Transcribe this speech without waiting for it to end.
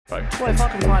Well, if I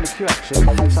can find a Q action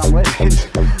from some weddings,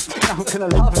 I'm going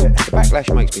to love it. The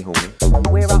backlash makes me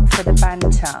horny. We're up for the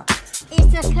banter.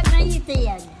 It's a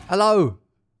comedian. Hello,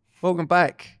 welcome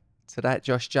back to That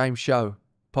Josh James Show,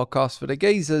 podcast for the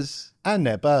geezers. And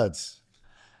their birds.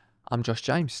 I'm Josh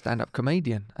James, stand-up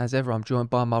comedian. As ever, I'm joined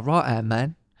by my right-hand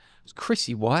man. It's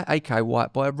Chrissy White, aka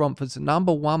Whiteboy, Romford's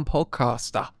 #1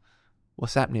 podcaster.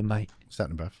 What's happening, mate? What's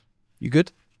happening, bruv? You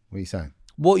good? What are you saying?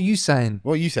 What are you saying?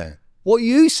 What are you saying? What are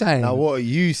you saying? No, what are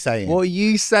you saying? What are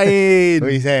you saying? What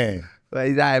are you saying? What are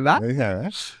you saying, mate? What are you saying,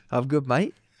 right? I'm good,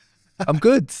 mate. I'm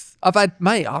good.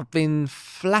 I've been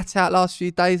flat out last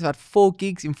few days. I've had 4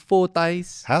 gigs in 4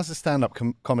 days. How's the stand-up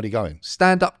comedy going?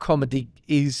 Stand-up comedy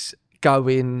is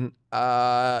going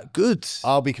good.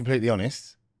 I'll be completely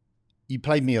honest. You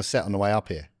played me your set on the way up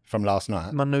here from last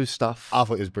night. My new stuff. I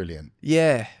thought it was brilliant.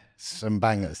 Yeah. Some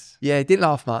bangers. Yeah, didn't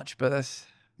laugh much, but that's...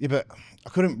 Yeah, but I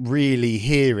couldn't really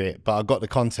hear it, but I got the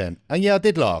content. And yeah, I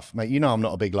did laugh, mate. You know I'm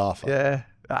not a big laugher. Yeah.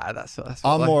 That's what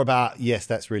I'm more about, yes,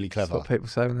 that's really clever. That's what people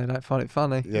say when they don't find it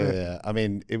funny. Yeah. I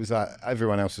mean, it was like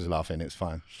everyone else was laughing. It's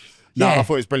fine. No, Yeah. I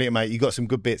thought it was brilliant, mate. You got some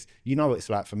good bits. You know what it's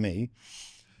like for me?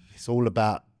 It's all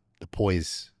about the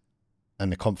poise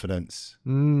and the confidence,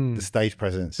 the stage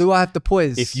presence. Do I have the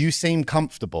poise? If you seem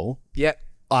comfortable, Yep.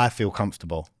 I feel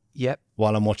comfortable Yep.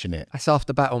 while I'm watching it. That's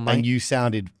after battle, mate. And you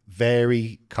sounded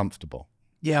very comfortable.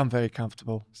 Yeah, I'm very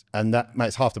comfortable. And that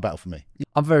makes half the battle for me.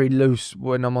 I'm very loose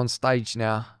when I'm on stage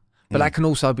now. But that can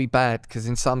also be bad because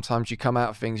then sometimes you come out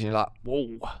of things and you're like,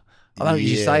 whoa, I don't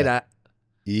usually say that.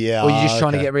 Yeah. Or you're just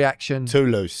trying to okay. get a reaction. Too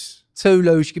loose. Too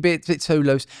loose. You could be a bit too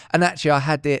loose. And actually, I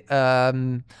had it, I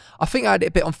think I had it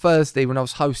a bit on Thursday when I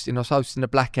was hosting. I was hosting the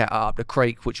Blackout up the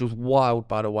creek, which was wild,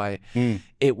 by the way.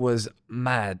 It was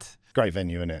mad. Great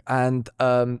venue, isn't it? And,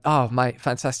 oh, mate,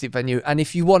 fantastic venue. And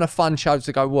if you want a fun show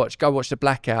to go watch the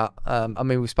Blackout. I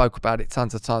mean, we spoke about it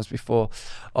tons of times before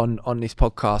on this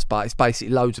podcast, but it's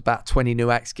basically loads about 20 new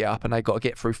acts get up and they got to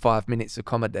get through 5 minutes of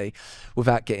comedy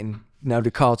without getting, the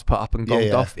cards put up and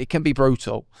gonged off. It can be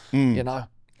brutal, you know.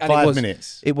 And 5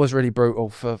 minutes. It was really brutal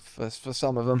for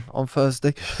some of them on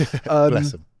Thursday.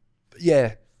 Bless them.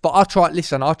 Yeah. But I try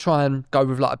and go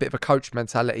with like a bit of a coach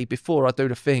mentality before I do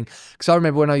the thing. Because I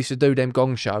remember when I used to do them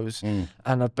gong shows and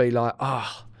I'd be like,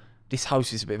 this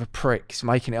host is a bit of a prick. It's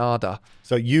making it harder.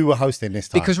 So you were hosting this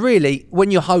time? Because really,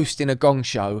 when you're hosting a gong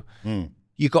show,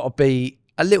 you got to be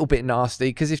a little bit nasty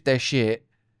because if they're shit,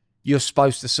 you're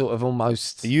supposed to sort of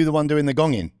almost... Are you the one doing the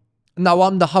gonging? No,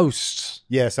 I'm the host.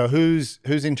 Yeah, so who's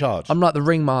in charge? I'm like the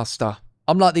ringmaster.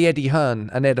 I'm like the Eddie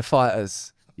Hearn and they're the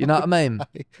fighters. You know what I mean?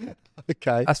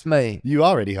 Okay. That's me. You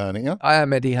are Eddie Hearn, aren't you? I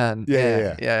am Eddie Hearn.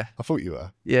 Yeah. I thought you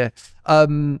were. Yeah.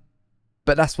 But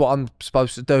that's what I'm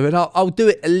supposed to do. And I'll do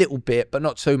it a little bit, but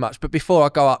not too much. But before I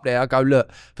go up there, I go,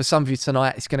 look, for some of you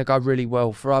tonight, it's going to go really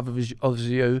well. For others of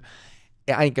you,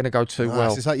 it ain't going to go too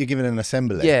well. It's like you're giving an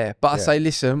assembly. Yeah. But I say,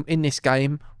 listen, in this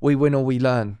game, we win or we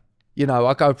learn. You know,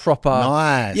 I go proper.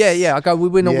 Nice. Yeah. I go, we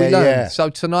win or we learn. Yeah. So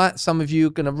tonight, some of you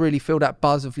are going to really feel that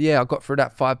buzz of, I got through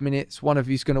that 5 minutes. One of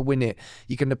you's going to win it.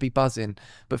 You're going to be buzzing.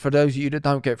 But for those of you that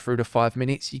don't get through the 5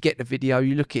 minutes, you get the video,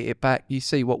 you look at it back, you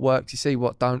see what works, you see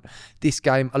what don't. This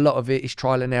game, a lot of it is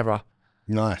trial and error.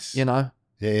 Nice. You know?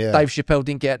 Yeah. Dave Chapelle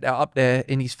didn't get up there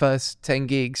in his first 10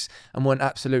 gigs and went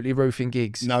absolutely roofing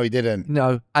gigs. No, he didn't.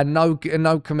 No. And no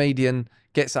comedian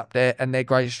gets up there and they're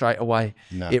great straight away.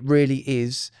 No. It really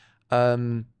is...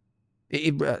 mate,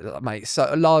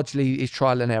 so largely is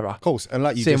trial and error. Of course, and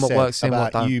like you seeing just what said works, seeing what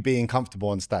about don't. you being comfortable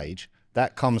on stage,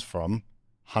 that comes from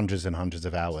hundreds and hundreds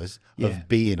of hours of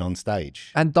being on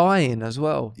stage. And dying as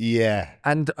well. Yeah.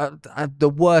 And the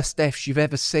worst deaths you've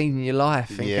ever seen in your life.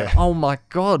 Thinking, oh my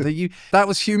God, that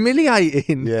was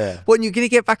humiliating. Yeah. When you're going to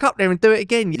get back up there and do it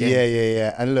again.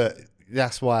 Yeah. And look,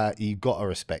 that's why you got to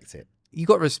respect it. You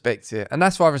got to respect it. And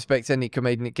that's why I respect any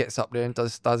comedian that gets up there and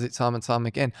does it time and time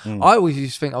again. I always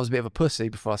used to think I was a bit of a pussy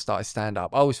before I started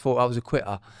stand-up. I always thought I was a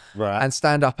quitter. Right. And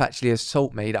stand-up actually has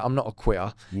taught me that I'm not a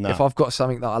quitter. No. If I've got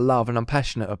something that I love and I'm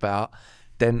passionate about,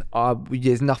 then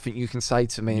there's nothing you can say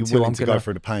to me You're until willing I'm to go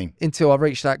through the pain. until I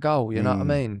reach that goal. You know what I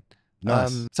mean?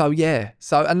 Nice.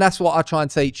 And that's what I try and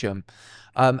teach them.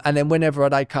 And then whenever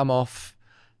they come off,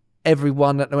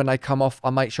 everyone, when they come off,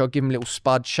 I make sure I give them a little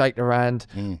spud, shake their hand.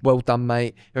 Well done,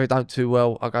 mate. If they don't do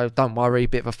well, I go, don't worry,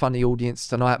 bit of a funny audience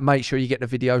tonight. Make sure you get the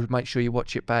video, make sure you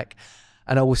watch it back.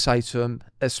 And I will say to them,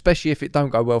 especially if it don't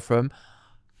go well for them,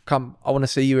 come, I want to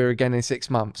see you here again in 6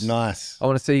 months. Nice. I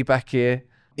want to see you back here.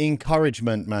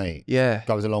 Encouragement, mate. Yeah.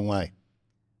 Goes a long way.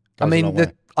 I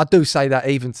mean, I do say that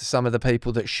even to some of the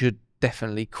people that should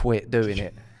definitely quit doing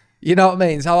it. You know what I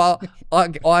mean? So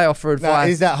I offer advice.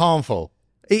 Now, is that harmful?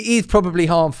 It is probably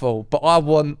harmful, but I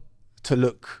want to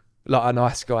look like a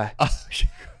nice guy.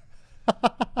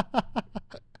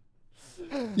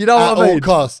 You know what I mean? At all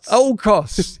costs. At all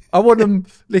costs. I want them.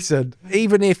 Listen,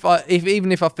 even if I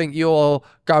think you're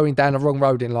going down the wrong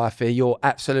road in life here, you're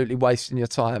absolutely wasting your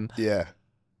time. Yeah.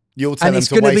 You'll tell them it's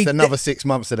to gonna waste be another 6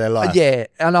 months of their life. Yeah,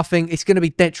 and I think it's going to be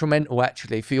detrimental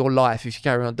actually for your life if you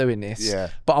carry on doing this. Yeah.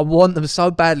 But I want them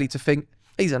so badly to think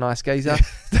he's a nice geezer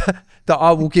that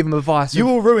I will give them advice. You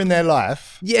will ruin their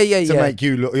life. Yeah. To make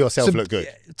you look yourself look good.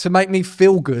 To make me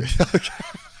feel good.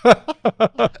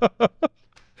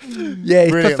 Yeah,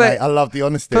 it's Brilliant, mate. I love the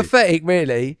honesty. Pathetic,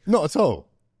 really. Not at all.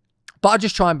 But I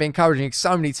just try and be encouraging.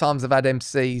 So many times I've had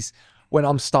MCs when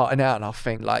I'm starting out and I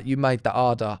think, like, you made that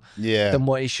harder than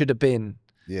what it should have been.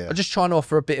 Yeah. I'm just trying to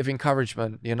offer a bit of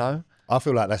encouragement, you know? I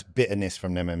feel like that's bitterness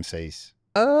from them MCs.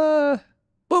 Well,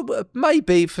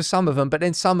 maybe for some of them, but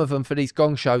then some of them for these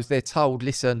gong shows, they're told,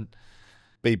 listen,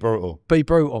 Be brutal. be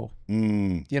brutal.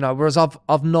 You know, whereas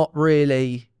I've not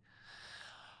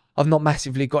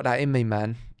massively got that in me,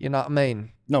 man. You know what I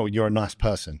mean? No, you're a nice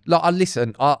person. Like,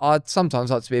 I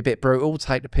sometimes like to be a bit brutal,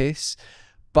 take the piss,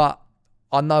 but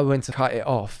I know when to cut it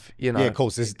off, you know? Yeah, of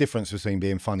course. There's a difference between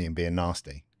being funny and being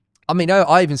nasty. I mean,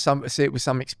 I even see it with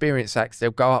some experienced acts.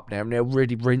 They'll go up there and they'll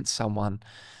really rinse someone.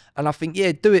 And I think,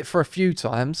 yeah, do it for a few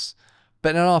times,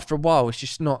 but then after a while, it's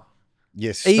just not...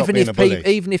 Yes, stop being a bully.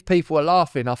 Even if people are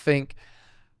laughing, I think,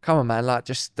 come on, man, like,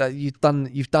 just you've done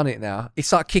it now.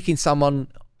 It's like kicking someone...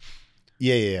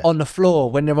 Yeah. on the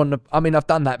floor when they're on the... I mean, I've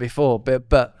done that before,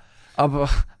 but it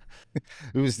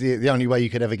was the only way you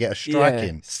could ever get a strike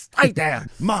in. Stay down.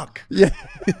 Muck. Yeah.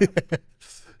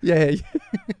 Yeah.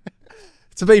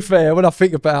 To be fair, when I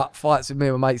think about fights with me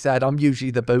and my mates Dad, I'm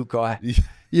usually the boot guy.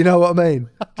 You know what I mean?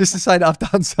 Just to say that I've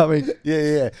done something.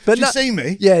 Yeah. But Did you see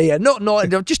me? Yeah.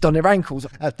 Not just on their ankles.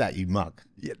 Have that, you muck.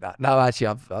 Yeah, no, actually,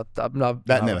 I've no.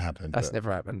 That never happened. That's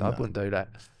never happened. I wouldn't do that.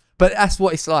 But that's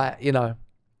what it's like, you know.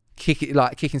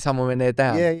 Kicking someone when they're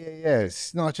down. Yeah.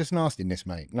 It's not just nastiness,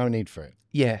 mate. No need for it.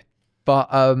 Yeah. But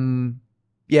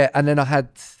yeah, and then I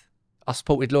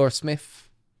supported Laura Smith.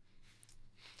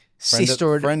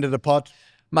 Friend of the pod.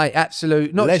 Mate,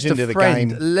 absolute, not Legend just a of the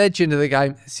friend, game. legend of the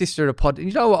game, sister of the pod. And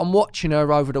you know what? I'm watching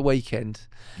her over the weekend.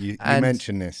 You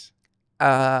mentioned this.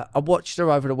 I watched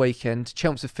her over the weekend,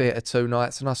 Chelmsford Theatre 2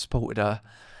 nights, and I supported her.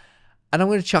 And I'm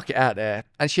going to chuck it out there,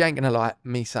 and she ain't going to like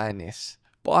me saying this,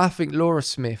 but I think Laura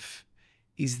Smith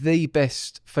is the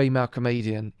best female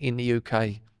comedian in the UK.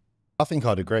 I think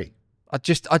I'd agree. I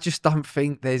just don't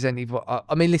think there's any...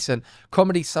 I mean, listen,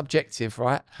 comedy's subjective,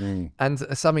 right? And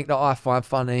something that I find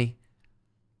funny,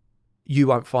 you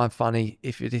won't find funny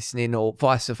if you're listening, or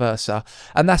vice versa.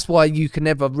 And that's why you can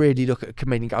never really look at a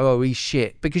comedian and go, oh, he's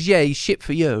shit. Because, yeah, he's shit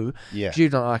for you. Yeah. 'Cause you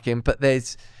don't like him. But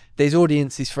there's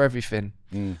audiences for everything.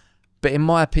 But in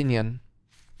my opinion,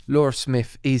 Laura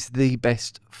Smith is the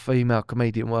best female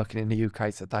comedian working in the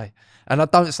UK today. And I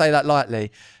don't say that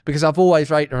lightly, because I've always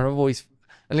rated her, and I've always...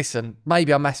 And listen,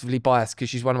 maybe I'm massively biased because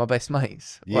she's one of my best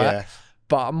mates. Right? Yeah.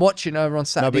 But I'm watching her on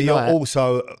Saturday night. No, but you're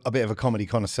also a bit of a comedy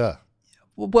connoisseur.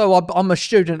 Well, I'm a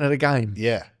student of the game.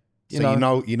 Yeah.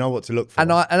 So you know what to look for.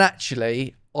 And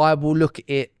actually, I will look at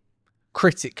it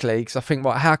critically, because I think,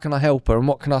 well, how can I help her, and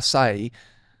what can I say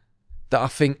that I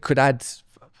think could add...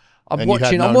 I'm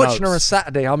watching her on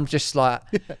Saturday. I'm just like,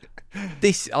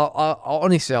 this. I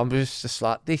honestly, I'm just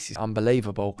like, this is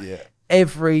unbelievable. Yeah.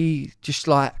 Every just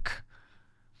like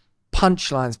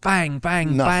punchlines, bang,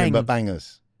 bang, Nothing bang. but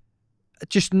bangers.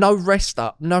 Just no rest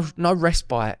up, no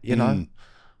respite. You know.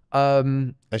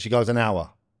 And she goes an hour.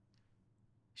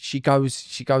 She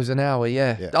goes an hour.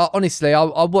 Yeah. Honestly, I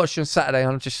watched her on Saturday,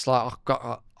 and I'm just like,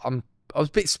 I was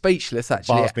a bit speechless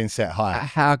actually. Bar's been set high. At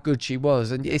how good she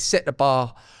was, and it set the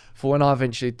bar for when I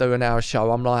eventually do an hour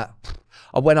show. I'm like,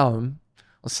 I went home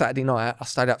on Saturday night. I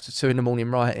stayed up to 2 in the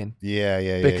morning writing.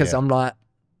 Yeah. Because I'm like,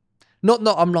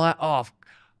 I'm like, oh,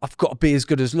 I've got to be as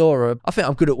good as Laura. I think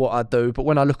I'm good at what I do, but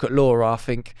when I look at Laura, I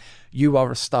think you are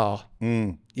a star.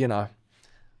 You know.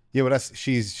 Yeah, well,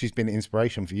 she's been an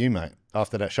inspiration for you, mate.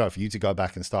 After that show, for you to go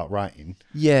back and start writing.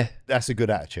 Yeah. That's a good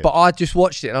attitude. But I just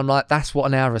watched it, and I'm like, that's what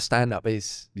an hour of stand-up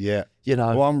is. Yeah. You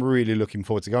know. Well, I'm really looking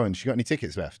forward to going. She got any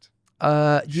tickets left?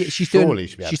 Yeah, she's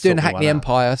doing Hackney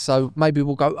Empire, so maybe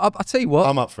we'll go. I'll tell you what.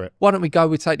 I'm up for it. Why don't we go?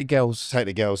 We take the girls. Take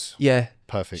the girls. Yeah.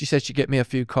 Perfect. She said she'd get me a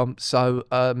few comps, so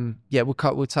yeah, we'll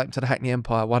take them to the Hackney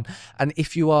Empire one. And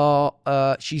if you are,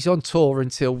 she's on tour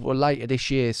until later this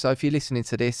year. So if you're listening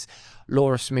to this,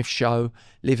 Laura Smith show,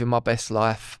 Living My Best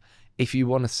Life. If you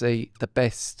want to see the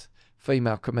best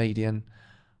female comedian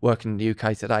working in the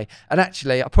UK today, and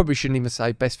actually, I probably shouldn't even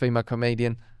say best female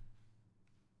comedian.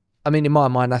 I mean, in my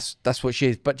mind, that's what she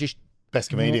is. But just Best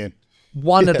comedian.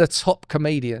 one of the top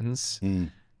comedians.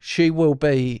 She will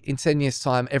be, in 10 years'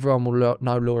 time, everyone will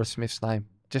know Laura Smith's name.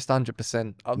 Just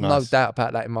 100%. I've no doubt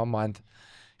about that in my mind.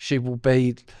 She'll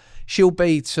be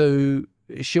like to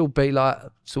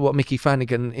what Mickey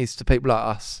Flanagan is to people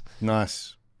like us.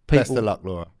 Nice. People, Best of luck,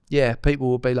 Laura. Yeah, people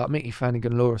will be like Mickey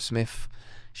Flanagan, Laura Smith.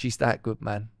 She's that good,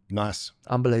 man. Nice.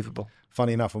 Unbelievable.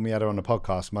 Funny enough, when we had her on the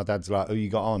podcast, my dad's like, "Who you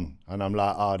got on?" And I'm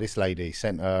like, "Oh, this lady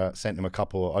sent him a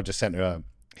couple. I just sent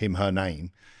him her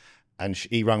name." And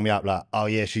he rang me up like, "Oh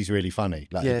yeah, she's really funny.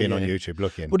 Like, Yeah, been yeah. on YouTube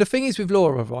looking." Well, the thing is with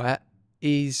Laura, right,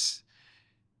 is,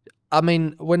 I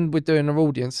mean, when we're doing our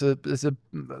audience, there's a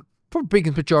probably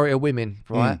big majority of women,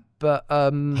 right? But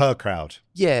her crowd.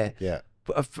 yeah, Yeah.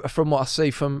 From what I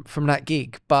see from that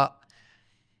gig, but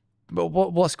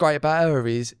what's great about her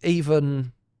is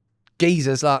even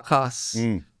geezers like us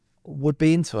would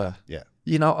be into her. Yeah.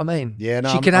 You know what I mean? Yeah, no,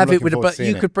 she I'm can have it looking with forward to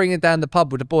you seeing could bring her down the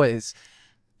pub with the boys.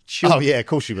 Oh yeah, of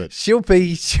course she would. She'll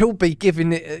be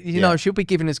giving it, you know, she'll be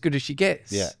giving as good as she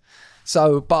gets. Yeah.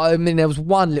 So, but I mean, there was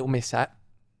one little mishap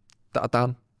that I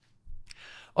done.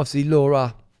 Obviously,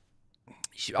 Laura,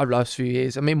 over the last few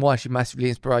years, I mean, why she's massively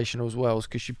inspirational as well is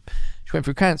because she went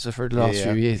through cancer for the last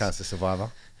few years. Cancer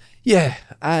survivor. Yeah,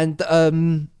 and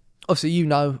obviously, you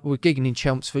know, we're gigging in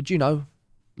Chelmsford, you know,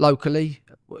 locally,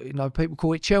 you know, people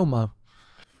call it Chemo.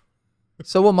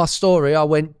 So on my story, I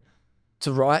went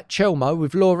to write Chemo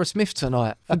with Laura Smith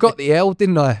tonight. I got the L,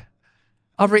 didn't I?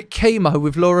 I wrote Chemo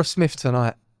with Laura Smith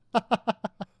tonight.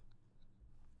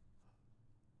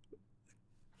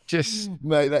 Just,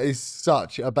 Mate, that is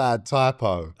such a bad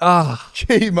typo.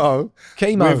 Chemo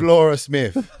with Laura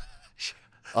Smith.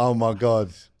 Oh my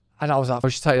God. And I was like, I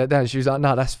should take that down. She was like,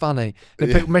 no, that's funny.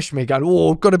 Then people messaged me going,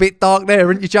 oh, got a bit dark there,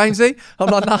 haven't you, Jamesy? I'm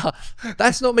like, nah,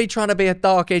 that's not me trying to be a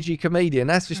dark, edgy comedian.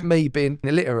 That's just me being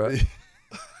illiterate.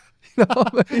 You know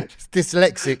what I mean? It's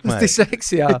dyslexic, mate. It's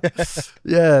dyslexia.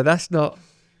 Yeah, that's not.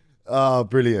 Oh,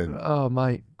 brilliant. Oh,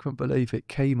 mate, couldn't believe it.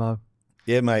 Chemo.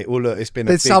 Yeah, mate. Well, look, it's been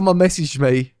Then someone messaged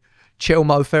me,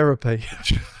 Chelmotherapy.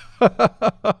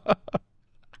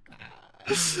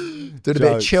 Did a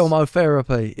bit of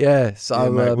Chelmotherapy. Yeah. So, yeah,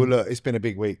 mate. Well, look, it's been a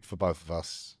big week for both of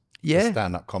us. Yeah.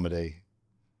 Stand-up comedy.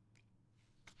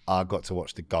 I got to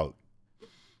watch the GOAT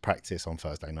practice on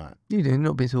Thursday night. You did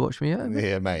not been to watch me yet?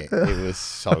 Yeah, mate. It was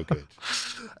so good.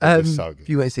 It was so good.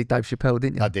 You went to see Dave Chapelle,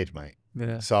 didn't you? I did, mate.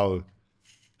 Yeah. So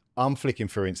I'm flicking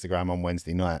through Instagram on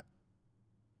Wednesday night.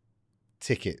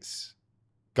 Tickets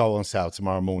go on sale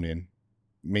tomorrow morning.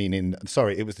 Meaning,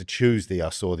 sorry, it was the Tuesday I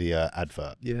saw the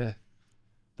advert. Yeah.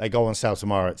 They go on sale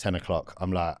tomorrow at 10 o'clock.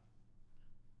 I'm like,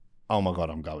 oh my God,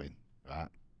 I'm going. Right.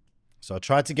 So I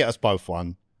tried to get us both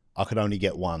one. I could only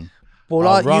get one.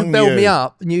 Well, you built me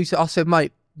up and I said,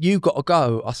 mate, you got to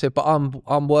go. I said, but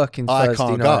I'm working Thursday I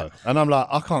can't night. go. And I'm like,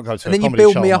 I can't go to and a then comedy you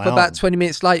show built me on up my about own. 20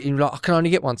 minutes later and you're like, I can only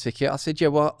get one ticket. I said, yeah,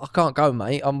 well, I can't go,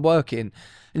 mate. I'm working.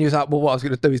 And he was like, well, what I was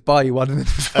going to do is buy you one and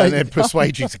then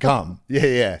persuade you to come. Yeah,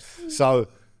 yeah. So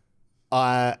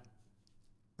I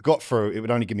got through. It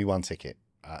would only give me one ticket.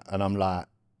 And I'm like,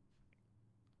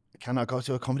 can I go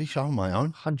to a comedy show on my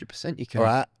own? 100% you can. All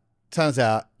right. Turns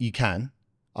out you can.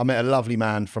 I met a lovely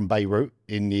man from Beirut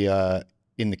in the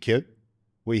queue.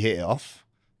 We hit it off.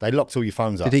 They locked all your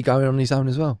phones up. Did he go in on his own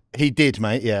as well? He did,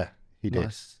 mate. Yeah, he did.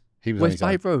 Nice. He was Where's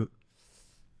on his Beirut? own.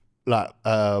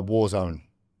 Like war zone,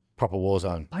 proper war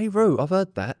zone. Beirut, I've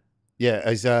heard that. Yeah,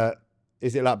 is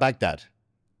it like Baghdad?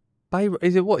 Beirut,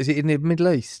 is it what? Is it in the Middle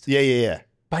East? Yeah, yeah, yeah.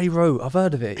 Beirut, I've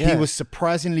heard of it. Yeah. He was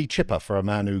surprisingly chipper for a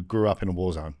man who grew up in a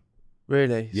war zone.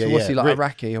 Really? Yeah, so what's he like, Re-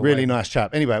 Iraqi or really what? nice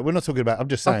chap. Anyway, we're not talking about. I'm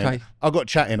just saying. Okay. I got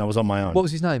chatting. I was on my own. What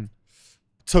was his name?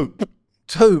 Toop.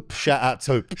 Toop. Shout out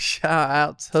Toop. Shout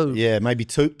out Toop. Yeah, maybe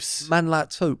Toops. Man like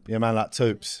Toop. Yeah, man like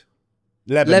Toops.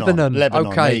 Lebanon.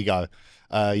 Okay. There you go.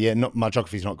 Yeah, my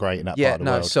geography's not great in that part of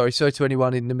the world. Sorry to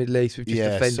anyone in the Middle East. We've just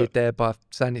offended there by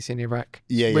saying it's in Iraq.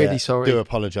 Yeah, really sorry. Do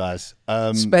apologise.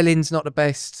 Spelling's not the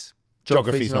best.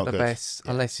 Geography's not the good. best,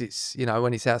 unless it's, you know,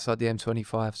 when it's outside the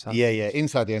M25. So. Yeah, yeah,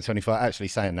 inside the M25. Actually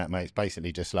saying that, mate, it's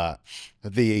basically just like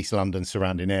the East London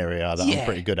surrounding area that I'm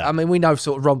pretty good at. I mean, we know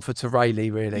sort of Romford to Rayleigh,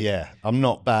 really. Yeah, I'm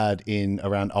not bad in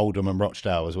around Oldham and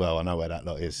Rochdale as well. I know where that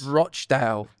lot is.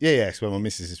 Rochdale. Yeah, yeah, it's where my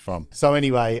missus is from. So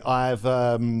anyway, I've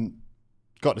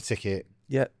got the ticket.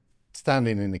 Yeah.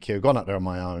 Standing in the queue, gone up there on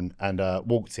my own and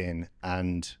walked in.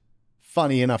 And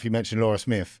funny enough, you mentioned Laura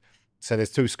Smith. So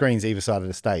there's two screens either side of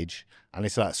the stage. And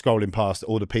it's like scrolling past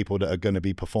all the people that are going to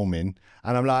be performing.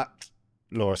 And I'm like,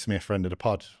 Laura Smith, friend of the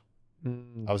pod.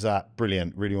 I was like,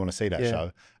 brilliant. Really want to see that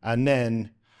show. And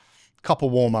then a couple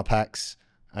warm-up acts.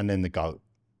 And then the GOAT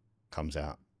comes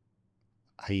out.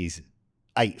 He's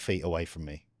 8 feet away from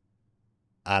me.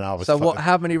 And I was So what?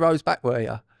 How many rows back were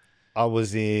you? I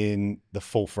was in the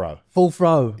 4th row. 4th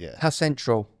row. Yeah. How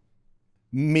central?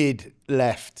 Mid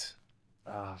left.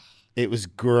 It was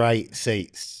great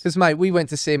seats. Because, mate, we went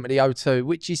to see him at the O2,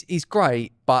 which is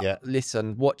great. But Yeah.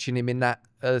 listen, watching him in that,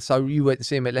 so you went to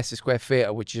see him at Leicester Square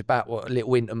Theatre, which is about what, a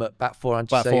little intimate, about 400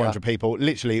 About seater. 400 people.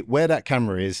 Literally, where that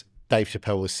camera is, Dave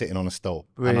Chapelle was sitting on a stool,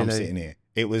 and I'm Really? sitting here.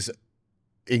 It was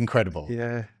incredible.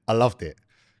 Yeah. I loved it.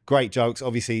 Great jokes,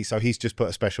 obviously. So he's just put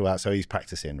a special out, so he's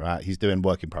practicing, right? He's doing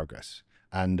work in progress.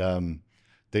 And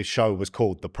the show was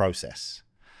called The Process.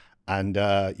 And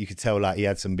you could tell like he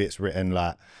had some bits written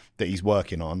like that he's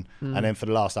working on. And then for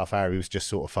the last half hour, he was just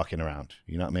sort of fucking around.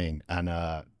 You know what I mean?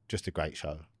 And just a great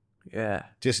show. Yeah.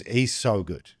 Just, he's so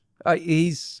good.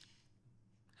 He's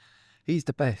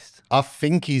the best. I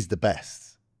think he's the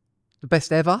best. The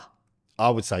best ever? I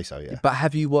would say so, yeah. But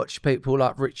have you watched people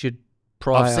like Richard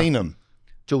Pryor? I've seen them.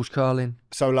 George Carlin?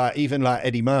 So like even like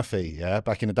Eddie Murphy, yeah,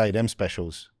 back in the day, them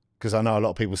specials, because I know a lot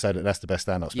of people say that that's the best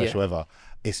stand-up special ever.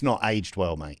 It's not aged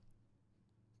well, mate.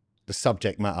 The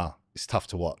subject matter is tough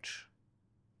to watch.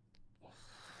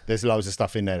 There's loads of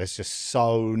stuff in there that's just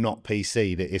so not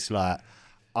PC that it's like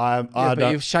I But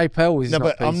don't. if Chapelle is No,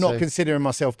 not but I'm not PC. considering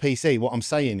myself PC. What I'm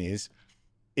saying is,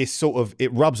 it's sort of,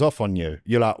 it rubs off on you.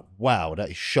 You're like, wow, that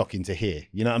is shocking to hear.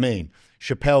 You know what I mean?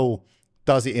 Chappelle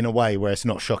does it in a way where it's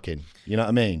not shocking. You know what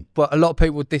I mean? But a lot of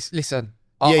people would listen.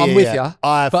 I'm with you.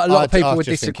 But a lot of people would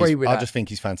disagree with I that. just think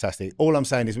he's fantastic. All I'm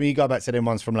saying is when you go back to them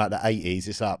ones from like the 80s,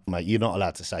 it's like, mate, you're not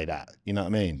allowed to say that. You know what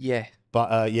I mean? Yeah.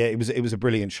 But yeah, it was a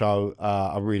brilliant show.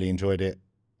 I really enjoyed it,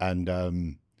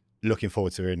 and looking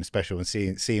forward to hearing the special and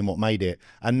seeing what made it,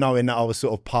 and knowing that I was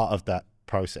sort of part of that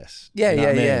process. Yeah, You know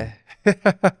what I mean? yeah.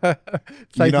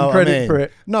 Taking You know what credit I mean? for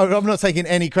it. No, I'm not taking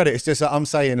any credit. It's just that I'm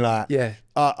saying like, Yeah.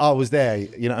 I was there.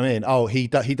 You know what I mean? Oh, he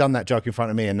done that joke in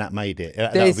front of me, and that made it.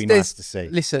 That would be nice to see.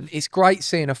 Listen, it's great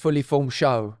seeing a fully formed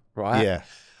show, right? Yeah.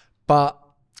 But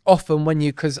often when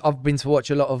because I've been to watch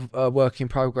a lot of work in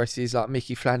progresses like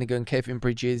Mickey Flanagan, Kevin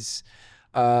Bridges,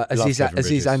 Aziz Kevin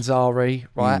Bridges. Ansari,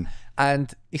 right?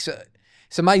 And it's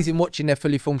amazing watching their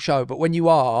fully formed show. But when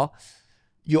you're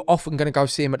often going to go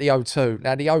see him at the O2.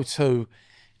 Now, the O2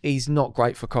 is not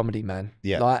great for comedy, man.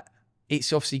 Yeah. Like,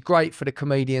 it's obviously great for the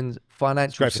comedian's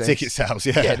financial Great for sense. ticket sales,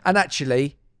 yeah. Yeah. And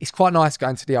actually, it's quite nice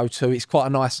going to the O2. It's quite a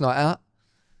nice night out.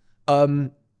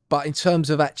 But in terms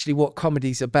of actually what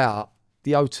comedy's about,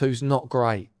 the O2's not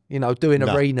great. You know, doing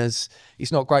arenas,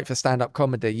 it's not great for stand-up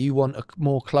comedy. You want a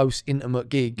more close, intimate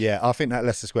gig. Yeah, I think that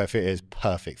Leicester Square Theatre is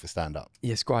perfect for stand-up.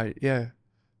 Yes, great, yeah.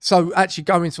 So actually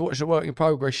going to watch the work in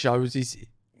progress shows is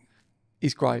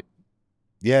great.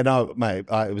 Yeah, no, mate,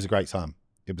 it was a great time.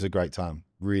 It was a great time.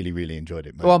 Really, really enjoyed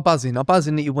it, mate. Well, I'm buzzing. I'm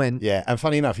buzzing that you went. Yeah, and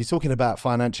funny enough, he's talking about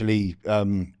financially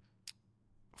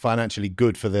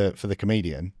good for the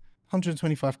comedian.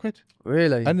 125 quid.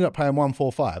 Really? I ended up paying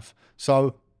 145.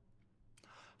 So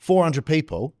 400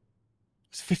 people,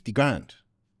 it's 50 grand.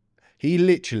 He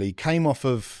literally came off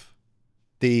of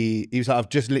he was like,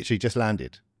 I've literally just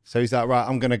landed. So he's like, right,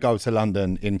 I'm going to go to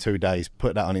London in 2 days,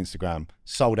 put that on Instagram,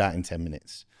 sold out in 10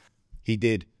 minutes. He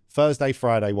did Thursday,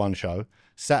 Friday, 1 show,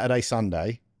 Saturday,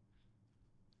 Sunday,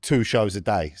 2 shows a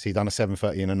day. So he done a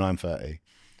 7:30 and a 9:30.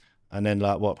 And then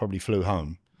like probably flew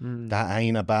home. That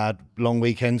ain't a bad long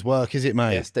weekend's work, is it,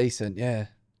 mate? Yeah, it's decent, yeah.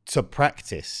 To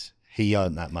practice, he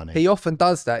earned that money. He often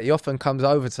does that. He often comes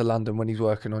over to London when he's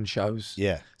working on shows.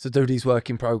 Yeah. To do these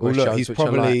work in progress Well, look, shows, he's which I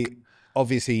probably, like.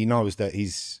 obviously he knows that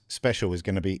his special is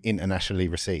going to be internationally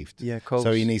received. Yeah, of course.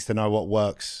 So he needs to know what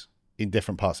works in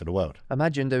different parts of the world.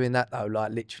 Imagine doing that though,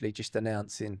 like literally just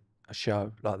announcing a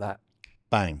show like that.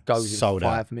 Bang. Goes sold in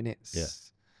out. 5 minutes. Yeah.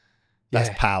 That's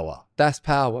Yeah. power. That's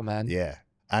power, man. Yeah.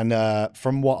 And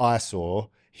from what I saw,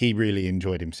 he really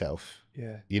enjoyed himself.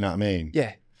 Yeah. You know what I mean?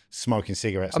 Yeah. Smoking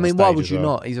cigarettes. I on mean, why stage would as you well.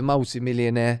 not? He's a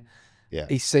multi-millionaire. Yeah.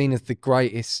 He's seen as the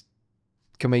greatest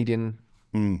comedian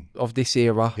of this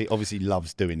era. He obviously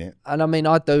loves doing it. And I mean,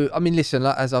 listen,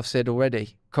 like, as I've said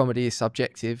already, comedy is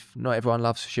subjective. Not everyone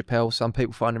loves Chappelle. Some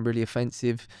people find him really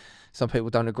offensive. Some people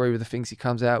don't agree with the things he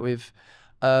comes out with.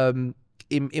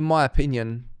 In my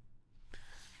opinion,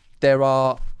 there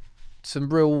are some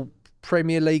real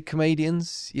Premier League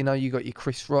comedians. You know, you got your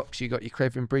Chris Rocks, you got your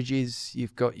Kevin Bridges,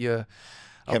 you've got your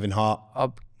Kevin Hart.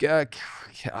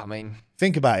 I mean,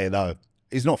 Think about it though.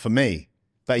 It's not for me,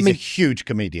 but he's a huge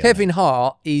comedian. Kevin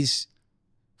Hart is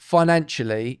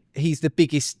financially, he's the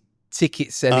biggest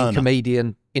ticket selling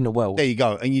comedian in the world. There you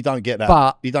go. And you don't get that.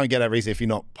 But you don't get that reason if you're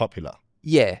not popular.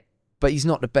 yeah, but he's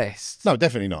not the best. No,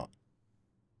 definitely not.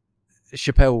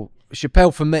 Chappelle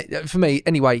for me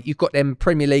anyway. You've got them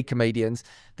Premier League comedians,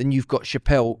 then you've got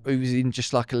Chappelle, who's in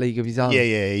just like a league of his own.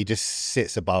 Yeah, he just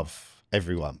sits above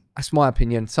everyone. That's my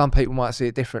opinion. Some people might see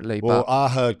it differently. Well, but I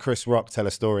heard Chris Rock tell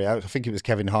a story. I think it was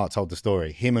Kevin Hart told the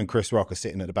story. Him and Chris Rock are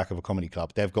sitting at the back of a comedy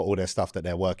club. They've got all their stuff that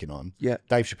they're working on. Yeah.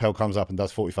 Dave Chapelle comes up and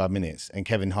does 45 minutes, and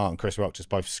Kevin Hart and Chris Rock just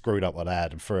both screwed up what they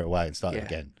had and threw it away and started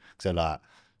again. So like,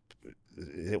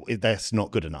 that's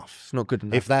not good enough. It's not good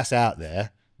enough. If that's out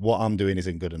there, what I'm doing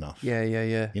isn't good enough. Yeah.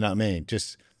 You know what I mean?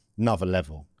 Just another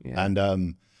level. Yeah.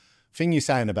 And thing you're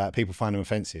saying about people find them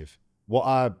offensive,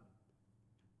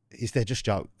 they're just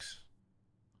jokes.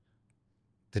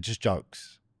 They're just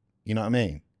jokes. You know what I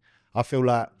mean? I feel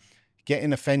like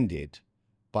getting offended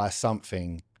by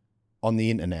something on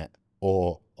the internet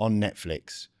or on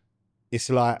Netflix, it's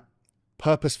like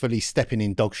purposefully stepping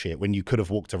in dog shit when you could have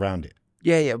walked around it.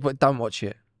 Yeah, but don't watch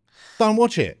it. Don't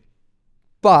watch it.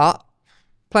 But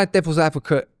playing devil's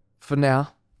advocate for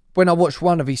now, when I watch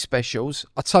one of his specials,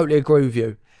 I totally agree with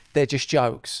you. They're just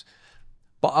jokes.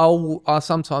 But I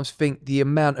sometimes think the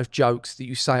amount of jokes that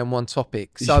you say on one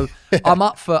topic. So I'm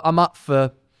up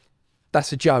for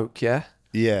that's a joke, yeah?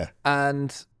 Yeah.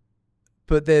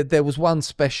 But there was one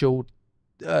special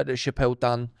that Chappelle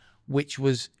done, which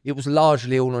was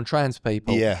largely all on trans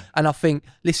people. Yeah. And I think,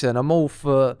 listen, I'm all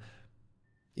for,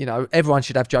 everyone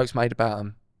should have jokes made about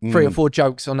them. 3 or 4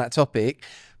 jokes on that topic.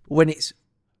 When it's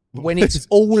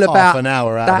all about half an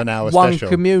hour out of an hour one special.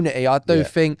 Community, I do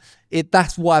think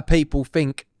that's why people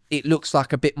think it looks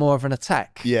like a bit more of an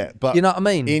attack. Yeah, but you know what I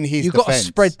mean. In his you got to defense,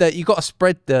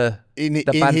 spread the in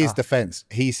banter. his defense,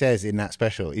 he says in that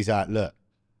special, he's like, look,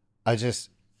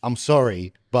 I'm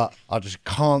sorry, but I just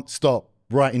can't stop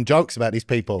writing jokes about these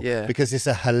people because it's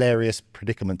a hilarious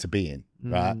predicament to be in,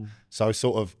 right? So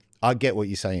sort of, I get what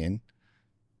you're saying.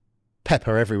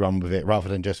 Pepper everyone with it rather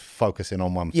than just focusing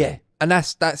on one thing. Yeah, and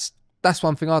that's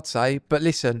one thing I'd say. But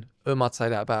listen, who might say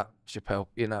that about Chappelle?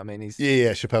 You know what I mean? He's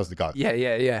Chappelle's the guy.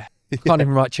 Yeah. Can't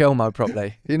even write Chemo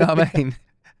properly. You know what I mean?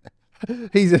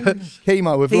 He's a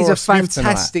Chemo with He's Laura a Smith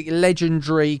fantastic,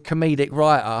 legendary comedic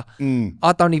writer.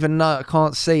 I don't even know. I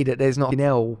can't see that there's not an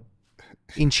L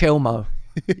in Chemo.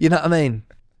 You know what I mean?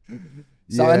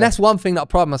 So, and that's one thing that I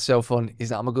pride myself on is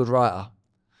that I'm a good writer.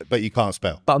 But you can't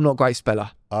spell. But I'm not a great speller.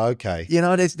 Okay.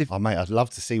 There's oh mate, I'd love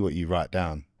to see what you write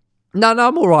down. No,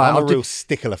 I'm all right. I'm a real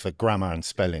stickler for grammar and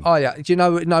spelling. Oh yeah. Do you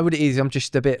know what it is? I'm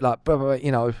just a bit like, my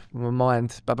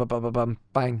mind,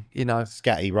 bang.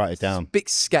 Scatty, write it down. Bit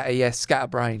scatty, yeah,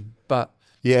 scatterbrain. But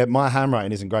yeah, my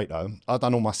handwriting isn't great though. I've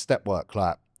done all my step work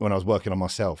like when I was working on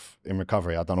myself in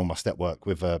recovery. I've done all my step work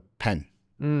with a pen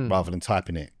rather than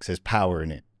typing it because there's power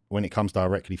in it. When it comes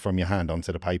directly from your hand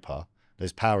onto the paper,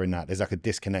 there's power in that. There's like a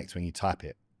disconnect when you type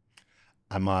it.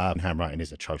 And my handwriting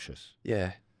is atrocious.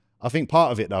 Yeah. I think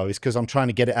part of it though is because I'm trying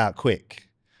to get it out quick.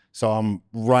 So I'm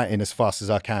writing as fast as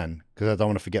I can because I don't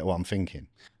want to forget what I'm thinking.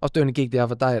 I was doing a gig the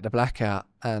other day at the Blackout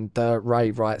and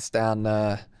Ray writes down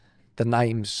the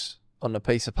names on a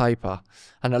piece of paper.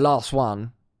 And the last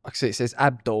one, I see it says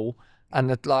Abdul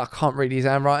and I can't read his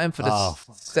handwriting for the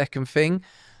second thing.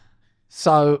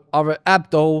 So I wrote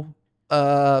Abdul,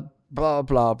 blah,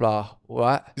 blah, blah,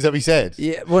 right? Is that what he said?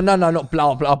 Yeah, well, no, not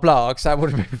blah, blah, blah, because that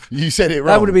would have been... You said it wrong.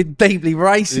 That would have been deeply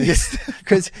racist,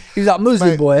 because he was like, Muslim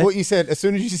Mate, boy. What you said, as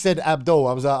soon as you said Abdul,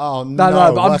 I was like, oh, No,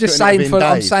 but I'm just saying, I'm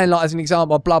Dave? saying like as an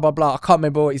example, blah, blah, blah. I can't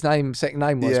remember what his second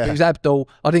name was, but it was Abdul.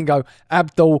 I didn't go,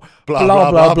 Abdul,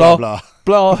 blah, blah, blah,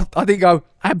 blah. I didn't go,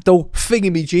 Abdul,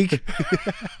 thingamajig.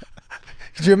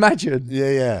 Could you imagine?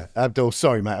 Yeah. Abdul,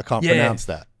 sorry, mate, I can't pronounce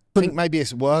that. I think maybe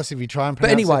it's worse if you try and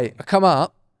pronounce it. But anyway, I come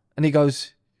up and he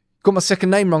goes, got my second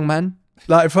name wrong, man.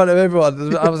 Like in front of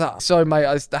everyone. I was like, sorry, mate,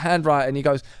 it's the handwriting. He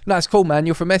goes, no, it's cool, man.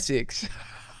 You're from Essex.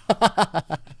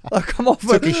 I come off.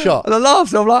 Took his shot. And I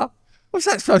laughed. I'm like, what's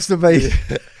that supposed to be?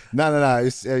 No.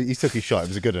 He took his shot. It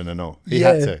was a good one and all. He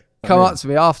had to. Come up to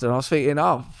me after and I was thinking,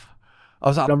 I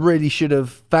was like, I really should have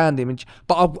found him.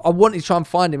 But I wanted to try and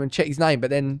find him and check his name. But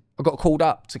then I got called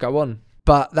up to go on.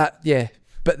 But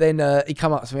But then he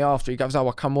come up to me after. He goes,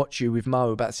 I come watch you with Mo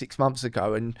about 6 months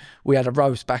ago. And we had a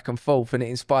roast back and forth and it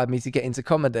inspired me to get into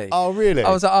comedy. Oh, really?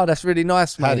 I was like, that's really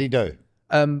nice, mate. How'd he do?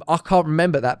 I can't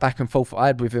remember that back and forth I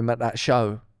had with him at that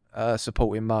show,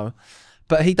 supporting Mo.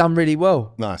 But he done really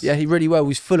well. Nice. Yeah, he really well. He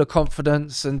was full of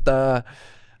confidence and,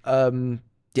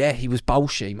 he was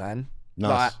bullshit, man.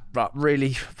 Nice. Like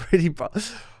really, really...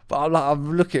 But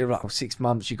I'm looking at him like, 6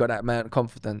 months, you got that amount of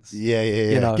confidence. Yeah.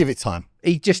 You know, give it time.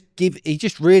 He just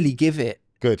really give it.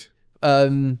 Good.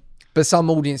 But some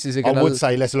audiences are going to... I would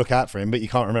say let's look out for him, but you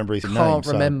can't remember his name. Can't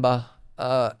remember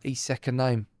his second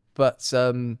name. But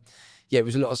yeah, it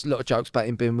was a lot of jokes about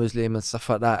him being Muslim and stuff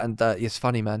like that. And it's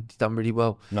funny, man. He's done really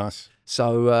well. Nice.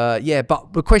 So yeah,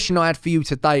 but the question I had for you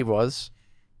today was,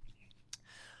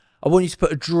 I want you to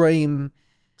put a dream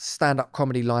stand-up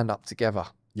comedy lineup together.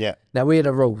 Yeah. Now, here are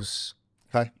the rules.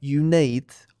 Okay. You need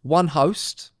one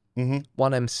host,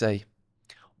 one MC,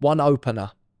 one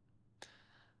opener.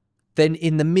 Then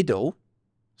in the middle,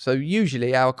 so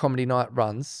usually our comedy night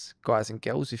runs, guys and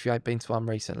girls, if you ain't been to one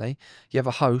recently, you have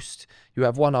a host, you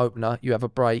have one opener, you have a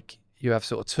break, you have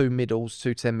sort of two middles,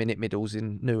 2 10-minute middles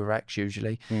in newer acts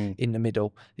usually, in the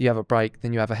middle. You have a break,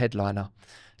 then you have a headliner.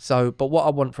 So, but what I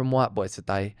want from Whiteboy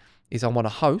today is I want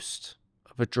a host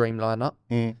of a dream lineup,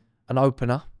 an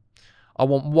opener. I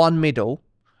want one middle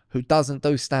who doesn't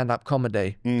do stand-up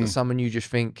comedy, but someone you just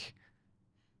think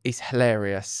is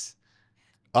hilarious.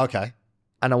 Okay.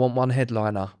 And I want one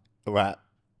headliner. Right.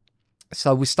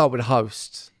 So we start with a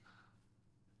host.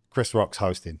 Chris Rock's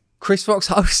hosting. Chris Rock's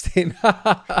hosting.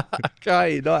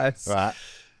 Okay, nice. Right.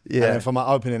 Yeah. And then for my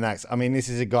opening acts, I mean, this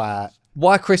is a guy...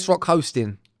 Why Chris Rock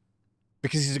hosting?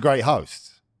 Because he's a great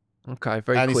host. Okay,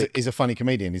 very and quick. he's a funny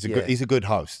comedian. He's a good, he's a good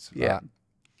host. Yeah. Right?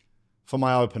 For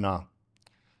my opener,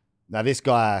 now this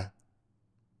guy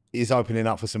is opening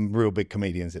up for some real big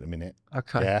comedians at the minute.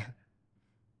 Okay. Yeah.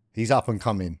 He's up and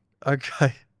coming.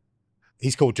 Okay.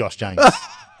 He's called Josh James.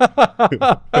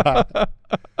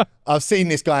 I've seen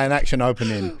this guy in action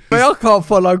opening. Mate, I can't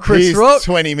follow Chris His Rock.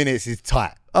 20 minutes is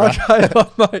tight. Right?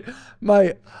 Okay,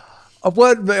 mate, I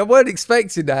weren't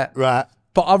expecting that. Right.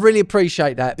 But I really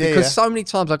appreciate that because Yeah. so many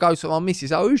times I go to my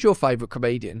missus, oh, who's your favourite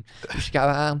comedian? She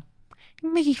go,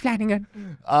 Mickey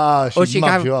Flanagan. Ah, Or she she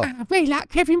mugs you go, off. I really like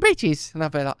Kevin Bridges. And I'll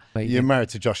be like, You're married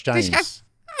to Josh James. This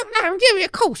guy, oh, no, you,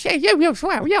 of course, yeah, you as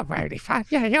well. You're really fun.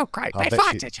 Yeah, you're great. I But bet if I she-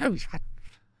 had to choose one,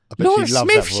 I bet Laura she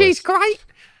loves Smith, that she's voice. great.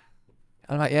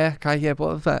 I'm like, yeah, okay, yeah,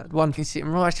 what was that? One thing sitting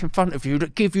right in front of you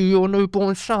that give you your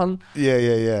newborn son. Yeah,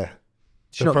 yeah, yeah.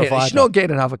 She's not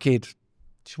getting another kid.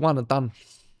 She's one and done.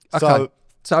 Okay.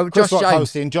 So Chris Josh Rock James.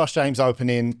 hosting, Josh James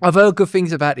opening. I've heard good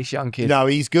things about this young kid. No,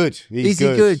 he's good. Is he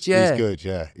good? Yeah. He's good,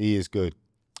 yeah. He is good.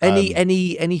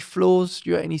 Any flaws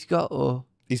you reckon he's got, or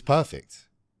He's perfect.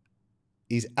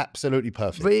 He's absolutely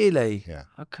perfect. really? Yeah.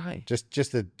 Okay.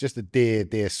 Just a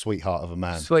dear sweetheart of a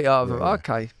man. Sweetheart. Yeah, yeah.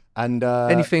 Okay. And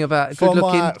Anything about good for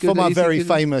looking? my, Good for my is he very good?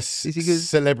 famous Is he good?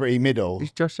 celebrity middle,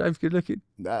 Is Josh James good looking?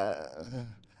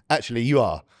 actually you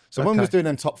are. So when we Okay. was doing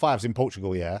them top fives in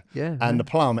Portugal, Yeah, and the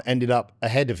plum ended up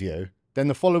ahead of you, then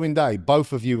the following day,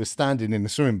 both of you were standing in the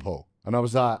swimming pool. And I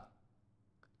was like,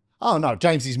 oh no,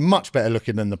 James is much better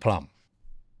looking than the plum.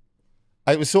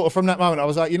 It was sort of from that moment, I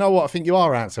was like, you know what, I think you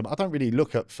are handsome. I don't really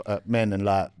look at men and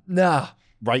like Nah.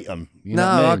 rate them. You No, know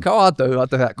what I mean? I do. I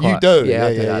do that quite. You do. Yeah, I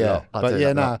Yeah, do that a yeah. lot. I But do yeah,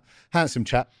 that a no, lot. handsome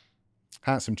chap.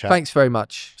 Handsome chap. Thanks very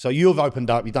much. So you've opened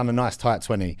up, you've done a nice tight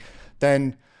 20.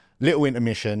 Then little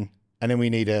intermission, and then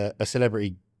we need a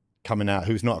celebrity coming out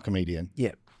who's not a comedian.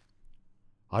 Yeah.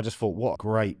 I just thought, what a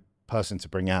great person to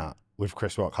bring out with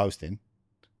Chris Rock hosting.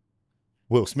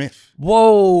 Will Smith.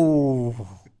 Whoa.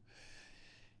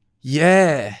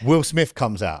 Yeah. Will Smith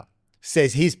comes out,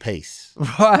 says his piece.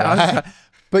 Right. Okay.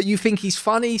 But you think he's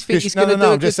funny? You think he's No, going to no,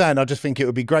 do I'm just saying, I just think it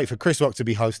would be great for Chris Rock to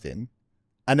be hosting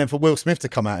and then for Will Smith to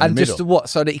come out in and the just middle. to what?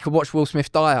 So that you could watch Will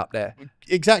Smith die up there.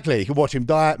 Exactly. You could watch him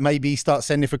die. Maybe start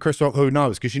sending for Chris Rock. Who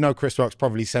knows? Because you know Chris Rock's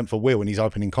probably sent for Will when he's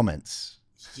opening comments.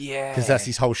 Yeah. Because that's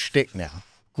his whole shtick now.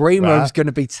 Green Right. Room's going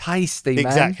to be tasty, man.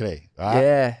 Exactly. Right?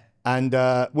 Yeah. And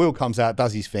Will comes out,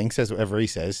 does his thing, says whatever he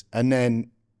says. And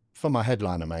then for my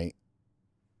headliner, mate,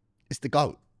 it's the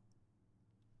GOAT.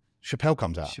 Chappelle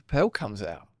comes out Chappelle comes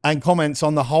out. and comments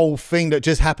on the whole thing that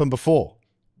just happened before.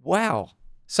 Wow.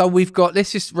 So we've got,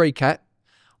 let's just recap.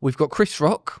 We've got Chris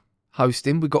Rock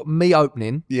hosting. We've got me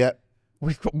opening. Yeah.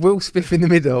 We've got Will Smith in the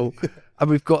middle. And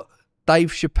we've got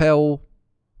Dave Chapelle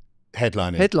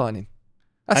Headlining. headlining.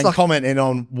 That's and like, commenting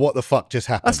on what the fuck just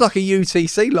happened. that's like a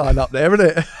UTC line up there,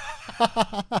 isn't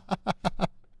it?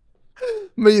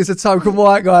 Me as a token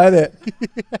white guy, isn't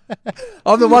it?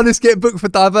 I'm the one that's getting booked for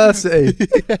diversity.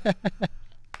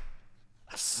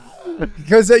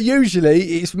 Because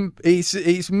usually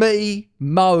it's me,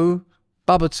 Mo,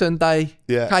 Bubba Tunde,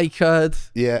 Yeah. K Kurd.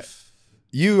 Yeah.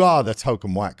 You are the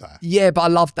token white guy. Yeah, but I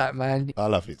love that, man. I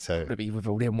love it too. To be with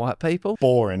all them white people.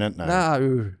 Boring, isn't it?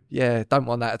 No, yeah, don't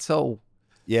want that at all.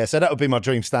 Yeah, so that would be my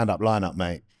dream stand-up lineup,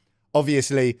 mate.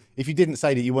 Obviously, if you didn't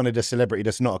say that you wanted a celebrity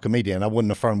that's not a comedian, I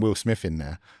wouldn't have thrown Will Smith in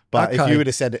there. But if Okay. you would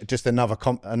have said just another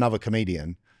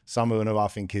comedian, someone who I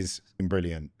think is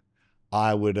brilliant,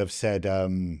 I would have said,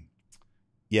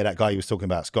 yeah, that guy you was talking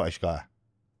about, Scottish guy.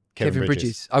 Kevin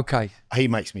Bridges. Okay. He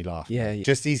makes me laugh. Yeah, yeah.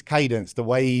 Just his cadence, the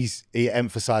way he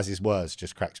emphasises words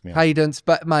just cracks me up. Cadence,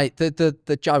 but mate,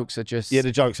 the jokes are just... Yeah,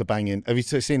 the jokes are banging. Have you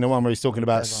seen the one where he's talking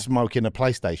about smoking a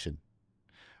PlayStation?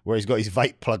 Where he's got his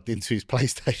vape plugged into his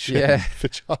PlayStation for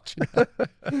charging.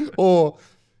 Or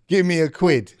give me a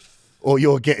quid or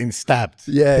you're getting stabbed.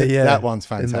 Yeah, yeah. That one's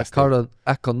fantastic. In the current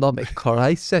economic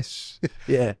crisis.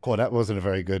 Yeah. God, that wasn't a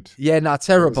very good. Yeah, no,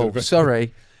 terrible.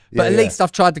 Sorry. But at least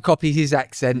I've tried to copy his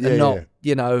accent and not,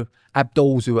 you know,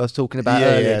 Abdul's who I was talking about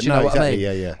earlier. Do you know what I mean?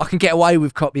 Yeah, yeah. I can get away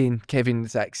with copying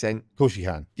Kevin's accent. Of course you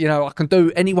can. You know, I can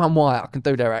do anyone white. I can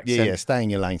do their accent. Yeah, yeah. Stay in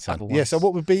your lane, son. Otherwise. Yeah. So,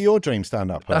 what would be your dream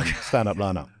stand-up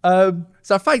lineup?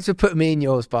 So thanks for putting me in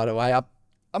yours, by the way.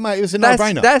 Oh, mate, it was a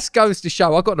no-brainer. That goes to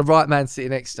show I got the right man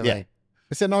sitting next to me.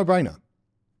 It's a no-brainer.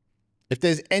 If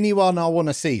there's anyone I want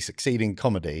to see succeed in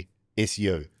comedy, it's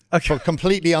you. Okay. For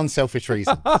completely unselfish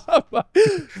reasons.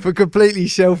 For completely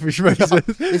selfish reasons.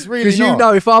 It's really because you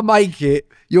know if I make it,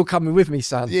 you're coming with me,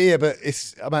 son. Yeah, but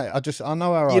it's. Mate, I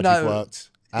know how hard you've worked.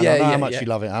 And I know how much you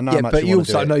love it. I know how much but you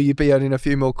also do know you'd be earning a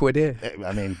few more quid here.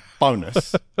 I mean,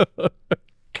 bonus.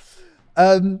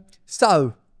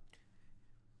 So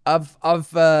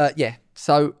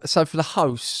So for the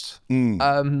host,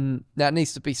 now it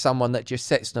needs to be someone that just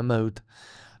sets the mood.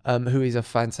 Who is a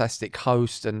fantastic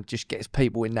host and just gets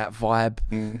people in that vibe,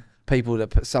 people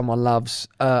that someone loves.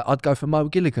 I'd go for Mo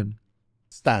Gilligan.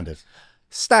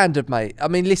 Standard, mate. I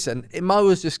mean, listen, Mo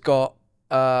has just got,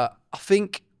 I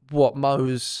think what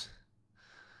Mo's,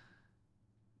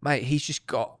 mate, he's just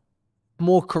got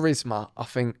more charisma, I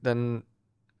think, than,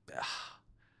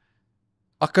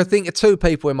 I could think of two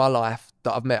people in my life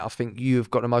that I've met. I think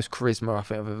you've got the most charisma I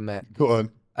think I've ever met. Go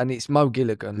on. And it's Mo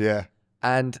Gilligan. Yeah.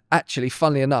 And actually,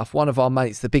 funnily enough, one of our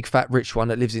mates, the big fat rich one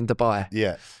that lives in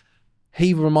Dubai,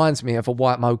 he reminds me of a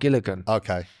white Mo Gilligan.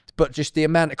 Okay. But just the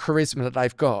amount of charisma that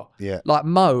they've got. Yeah. Like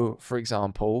Mo, for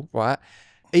example, right?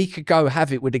 He could go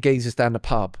have it with the geezers down the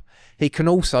pub. He can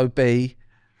also be...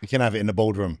 You can have it in the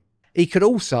boardroom. He could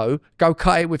also go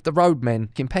cut it with the roadmen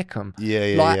in Peckham.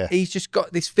 Yeah. He's just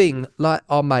got this thing, like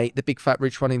our mate, the big fat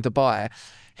rich one in Dubai.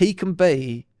 He can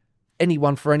be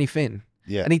anyone for anything.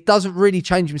 Yeah. And he doesn't really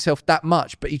change himself that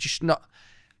much, but he just not...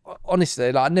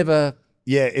 Honestly, like I never...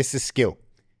 Yeah, it's a skill.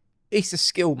 It's a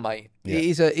skill, mate. Yeah.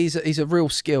 He's a real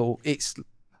skill. It's...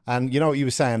 And you know what you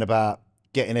were saying about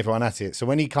getting everyone at it? So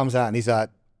when he comes out and he's like,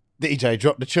 DJ,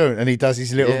 drop the tune, and he does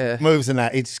his little moves and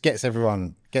that, it just gets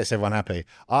everyone happy.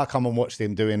 I come and watched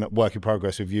him doing work in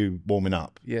progress with you warming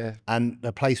up. Yeah. And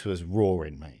the place was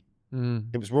roaring, mate.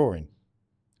 It was roaring.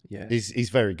 Yeah. He's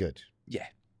very good. Yeah.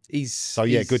 He's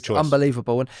good choice.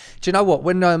 Unbelievable. And do you know what?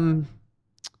 When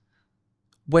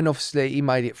obviously he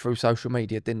made it through social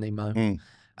media, didn't he, Mo? And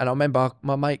I remember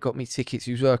my mate got me tickets.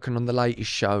 He was working on the latest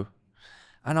show.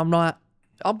 And I'm like,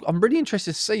 I'm really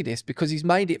interested to see this because he's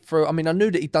made it through. I mean, I knew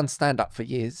that he'd done stand-up for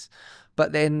years,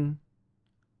 but then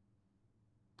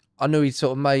I knew he'd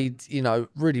sort of made, you know,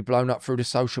 really blown up through the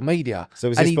social media. So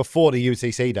was this before the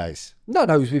UTC days? No,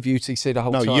 he was with UTC the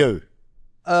whole time. No, you.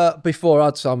 Before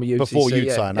I'd signed with UTC. Before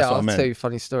you'd signed, that's what I meant. I'll tell you a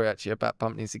funny story actually about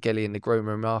bumping into Gelly in the green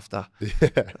room after.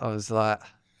 I was like,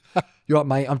 "You're right,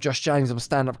 mate. I'm Josh James. I'm a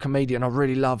stand-up comedian. I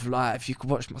really love like if you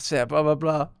could watch my set, blah blah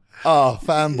blah." Oh,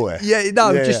 fanboy.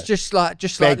 Just like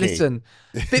listen,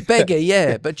 bit beggy,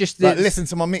 yeah, but just like, listen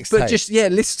to my mixtape. But just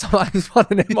listen to like one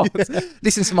of them ones.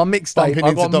 Listen to my mixtape. Bumping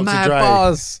I've got into mad Dr. Dre.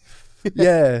 bars.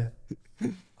 Yeah,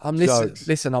 I'm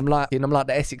listen. I'm like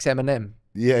the Essex Eminem.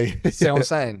 Yeah. See what I'm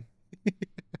saying?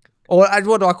 Or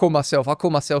what do I call myself? I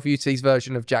call myself UT's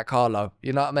version of Jack Harlow.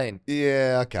 You know what I mean?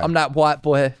 Yeah. Okay. I'm that white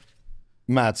boy.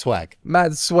 Mad swag.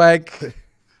 Mad swag.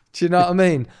 Do you know what I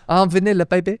mean? I'm vanilla,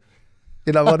 baby.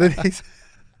 You know what it is?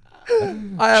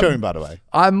 Tune, by the way.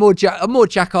 I'm more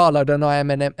Jack Harlow than I am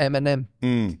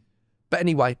Eminem. But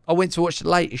anyway, I went to watch the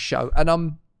latest show, and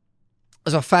I'm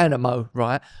as a fan of Mo,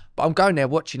 right? But I'm going there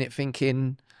watching it,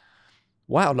 thinking,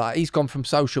 wow, like he's gone from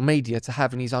social media to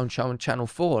having his own show on Channel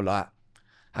 4. Like,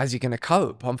 how's he going to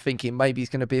cope? I'm thinking maybe he's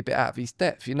going to be a bit out of his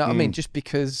depth. You know what I mean? Just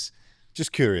because.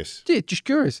 Just curious. Yeah, just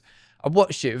curious. I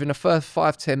watched it within the first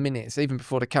 5-10 minutes, even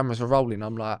before the cameras were rolling.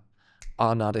 I'm like,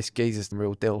 oh no, this geezer's the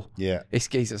real deal. Yeah. This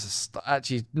geezer's a star.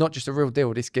 Actually, not just a real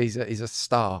deal, this geezer is a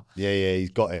star. Yeah, he's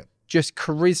got it. Just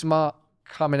charisma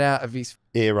coming out of his...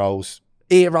 Ear rolls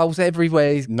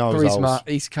everywhere. Charisma, holes.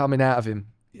 he's coming out of him.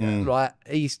 Right?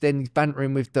 He's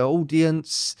bantering with the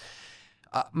audience.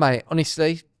 Mate,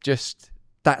 honestly, just...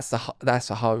 That's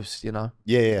a host, you know.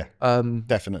 Yeah.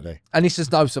 Definitely. And it's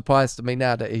just no surprise to me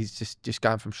now that he's just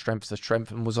going from strength to strength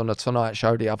and was on the Tonight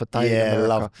Show the other day.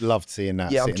 Yeah, loved seeing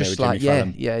that. Yeah, I'm just like, yeah.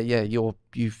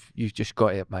 You've just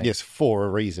got it, mate. Yes, for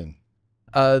a reason.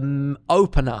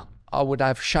 Opener, I would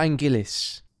have Shane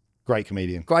Gillis. Great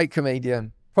comedian. Great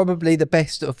comedian. Probably the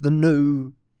best of the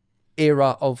new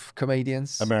era of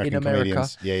comedians in America.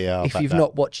 Comedians. Yeah, I'll if back you've that.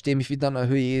 not watched him, if you don't know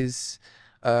who he is,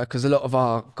 because a lot of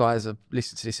our guys have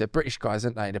listened to this, they're British guys,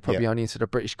 aren't they? They're probably only into the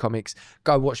British comics.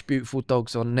 Go watch Beautiful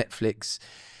Dogs on Netflix.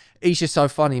 He's just so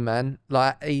funny, man.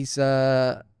 Like he's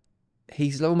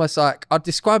almost like, I'd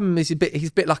describe him as he's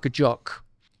a bit like a jock.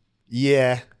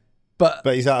 Yeah, but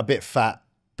he's a bit fat.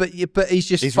 But he's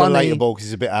just he's funny. Relatable because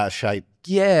he's a bit out of shape.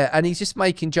 Yeah, and he's just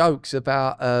making jokes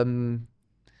about.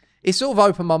 It sort of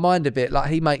opened my mind a bit.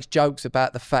 Like he makes jokes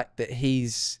about the fact that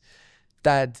his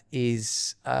dad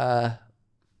is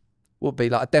would be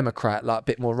like a Democrat, like a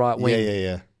bit more right wing.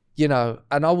 Yeah. You know,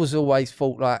 and I was always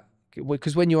thought like,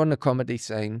 because when you're on the comedy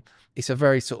scene, it's a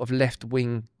very sort of left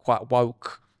wing, quite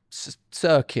woke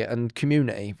circuit and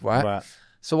community, right?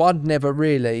 So I'd never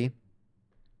really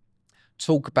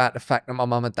talk about the fact that my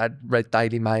mum and dad read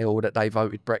Daily Mail, that they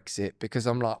voted Brexit, because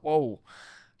I'm like, whoa,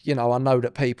 you know, I know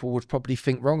that people would probably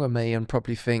think wrong of me and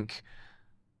probably think,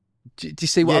 do you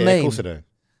see what I mean? Yeah, of course I do.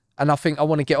 And I think I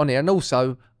want to get on here. And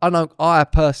also, I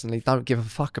personally don't give a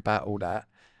fuck about all that.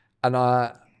 And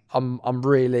I'm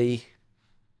really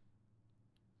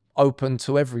open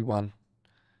to everyone.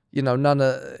 You know,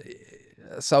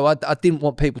 so I didn't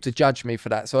want people to judge me for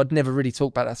that. So I'd never really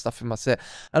talk about that stuff in my set.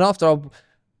 And after I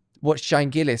watched Shane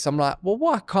Gillis, I'm like, well,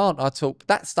 why can't I talk?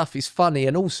 That stuff is funny,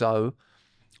 and also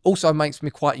makes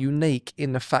me quite unique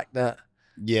in the fact that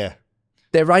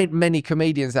there ain't many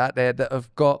comedians out there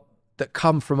that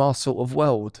come from our sort of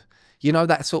world. You know,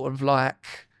 that sort of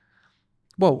like,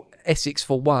 well, Essex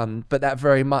for one, but that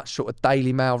very much sort of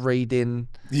Daily Mail reading.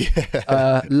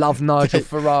 Yeah. Love Nigel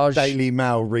Farage. Daily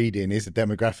Mail reading is a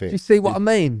demographic. Do you see what I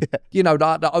mean? You know,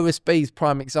 the OSB's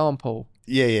prime example.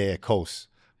 Yeah, of course.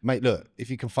 Mate, look,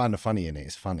 if you can find the funny in it,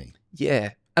 it's funny.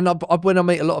 Yeah. And when I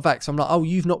meet a lot of acts, I'm like, oh,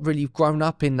 you've not really grown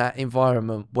up in that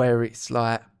environment where it's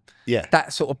like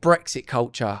that sort of Brexit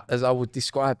culture, as I would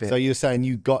describe it. So you're saying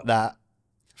you got that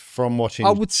from watching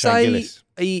I would Shane say Gillis?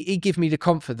 he gave me the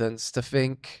confidence to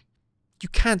think you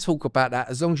can talk about that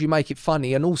as long as you make it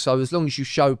funny, and also as long as you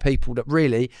show people that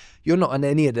really you're not on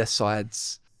any of their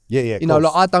sides. Yeah, you know,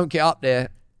 like I don't get up there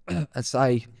and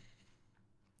say,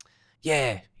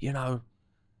 yeah, you know,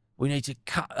 we need to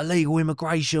cut illegal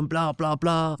immigration, blah blah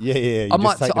blah. Yeah. I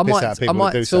might take the piss out of people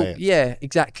that do say it. Yeah,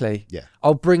 exactly. Yeah,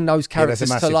 I'll bring those characters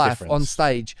to life difference on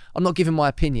stage. I'm not giving my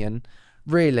opinion.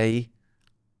 Really,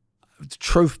 the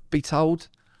truth be told,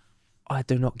 I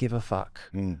do not give a fuck.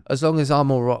 As long as I'm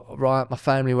all right, my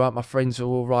family right, my friends are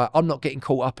all right. I'm not getting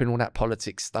caught up in all that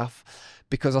politics stuff,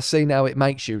 because I see now it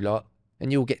makes you lot,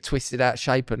 and you'll get twisted out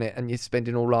shape on it, and you're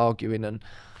spending all arguing and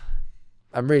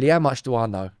really, how much do I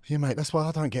know? Yeah, mate, that's why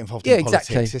I don't get involved in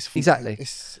politics. Exactly.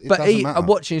 But I'm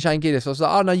watching Shane Gillis, I was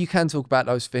like, oh no, you can talk about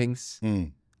those things.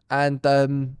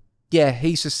 And yeah,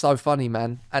 he's just so funny,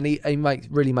 man, and he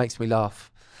really makes me laugh.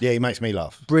 Yeah, he makes me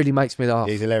laugh. Really makes me laugh.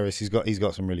 Yeah, he's hilarious. He's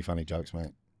got some really funny jokes, mate.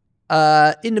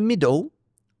 In the middle,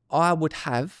 I would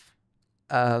have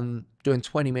doing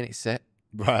 20-minute set.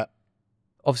 Right.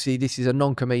 Obviously, this is a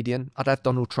non-comedian. I'd have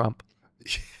Donald Trump.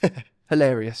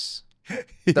 Hilarious.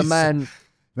 The man.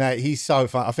 Mate, he's so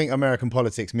fun. I think American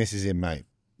politics misses him, mate.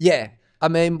 Yeah. I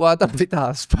mean, well, I don't know if it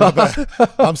does. But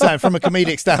I'm saying from a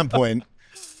comedic standpoint,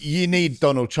 you need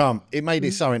Donald Trump. It made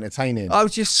it so entertaining. I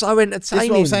was just so entertaining.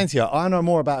 That's what I'm saying to you. I know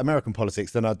more about American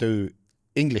politics than I do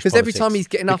English politics. Because every time he's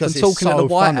getting up and talking at the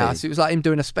White House, it was like him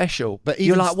doing a special. But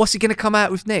you're like, what's he going to come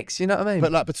out with next? You know what I mean?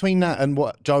 But like between that and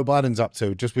what Joe Biden's up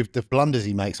to, just with the blunders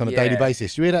he makes on a daily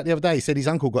basis. You hear that the other day? He said his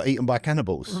uncle got eaten by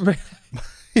cannibals.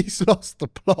 He's lost the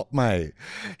plot, mate.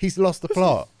 He's lost the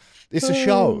plot. It's a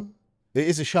show. It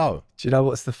is a show. Do you know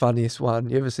what's the funniest one?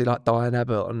 You ever see like Diane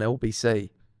Abbott on LBC?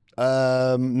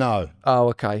 No. Oh,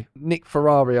 okay. Nick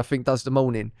Ferrari, I think, does the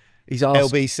morning. He's asking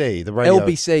LBC, the radio.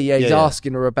 LBC, yeah. He's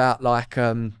asking her about like,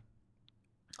 oh,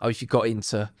 if you got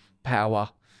into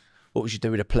power, what would you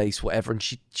do with the police, whatever? And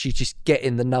she's just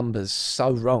getting the numbers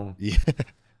so wrong. Yeah.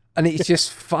 And it's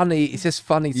just funny. It's just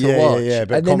funny to watch. Yeah,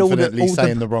 but and then confidently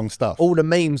saying the wrong stuff. All the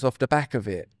memes off the back of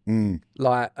it,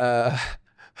 like,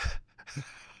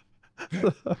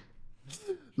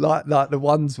 like the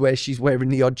ones where she's wearing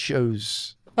the odd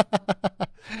shoes.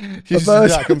 She's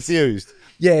like confused.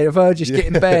 Yeah, of her just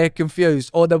getting bare confused.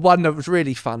 Or the one that was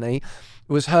really funny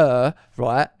was her,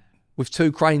 right, with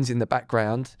two cranes in the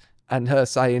background, and her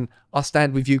saying, "I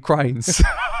stand with you, cranes."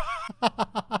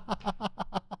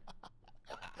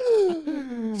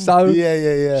 So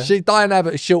yeah. Diane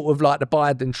Abbott is short of like the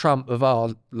Biden Trump of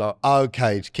our lot.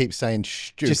 Okay, keep saying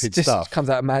stupid stuff. Just comes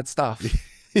out of mad stuff.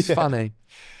 It's funny.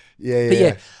 Yeah, But yeah.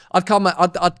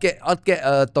 yeah, I'd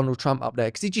get Donald Trump up there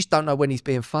because you just don't know when he's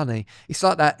being funny. It's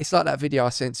like that video I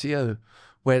sent to you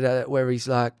where he's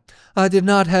like, I did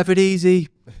not have it easy.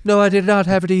 No, I did not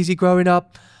have it easy growing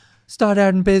up. Started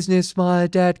out in business. My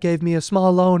dad gave me a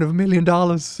small loan of $1 million.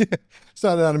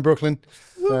 Started out in Brooklyn.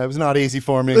 It was not easy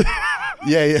for me.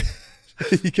 Yeah.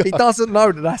 He doesn't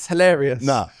know that that's hilarious.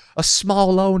 Nah. A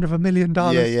small loan of $1 million.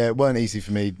 Yeah. It weren't easy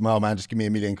for me. My man, just give me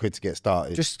 $1 million to get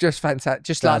started. Just fantastic.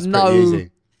 Just That's like pretty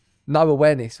easy. no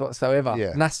awareness whatsoever.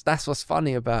 Yeah. And that's what's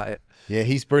funny about it. Yeah,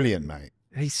 he's brilliant, mate.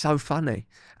 He's so funny.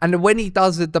 And then when he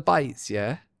does the debates,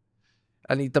 yeah,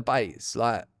 and he debates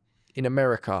like in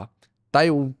America, they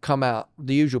all come out,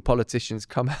 the usual politicians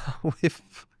come out with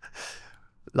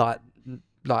like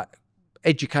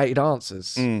educated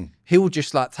answers. He'll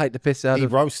just like take the piss out He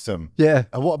of roasts them. Yeah.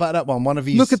 And what about that one? One of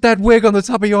his... Look at that wig on the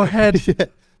top of your head. Yeah.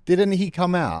 Didn't he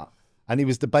come out and he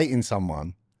was debating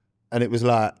someone and it was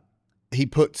like he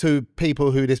put two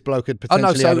people who this bloke had Oh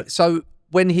no, potentially... so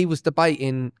when he was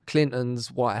debating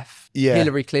Clinton's wife, Yeah.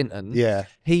 Hillary Clinton, Yeah.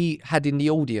 he had in the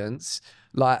audience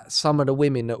like some of the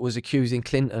women that was accusing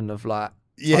Clinton of like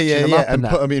Yeah, touching yeah, them yeah. up And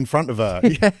that. put them in front of her.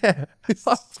 Yeah, it's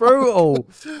like brutal.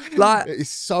 Like It's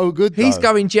so good, he's though.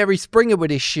 going Jerry Springer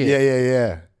with his shit.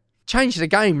 Yeah. Change the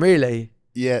game, really.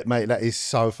 Yeah, mate, that is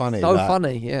so funny. So like,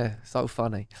 funny, yeah, so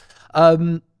funny.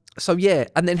 So yeah,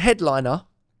 and then headliner.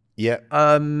 Yeah.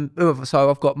 So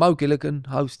I've got Mo Gilligan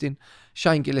hosting,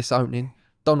 Shane Gillis opening,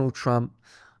 Donald Trump.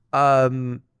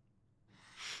 Mate,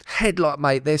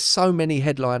 there's so many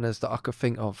headliners that I could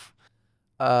think of.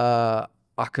 I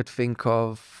could think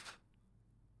of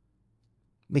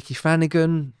Mickey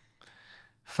Flanagan,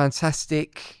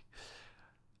 fantastic.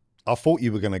 I thought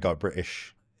you were going to go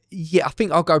British. Yeah, I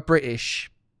think I'll go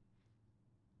British.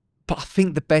 But I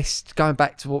think the best, going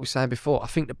back to what we were saying before, I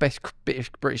think the best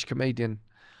British comedian,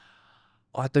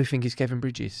 I do think is Kevin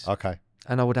Bridges. Okay.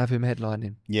 And I would have him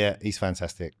headlining. Yeah, he's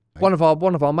fantastic. One of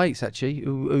our mates actually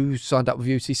who signed up with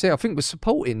UCC, I think was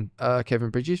supporting Kevin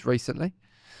Bridges recently.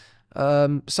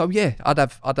 So yeah, I'd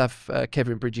have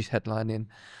Kevin Bridges headlining,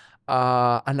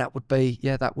 and that would be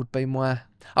my.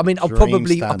 I mean, I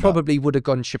probably would have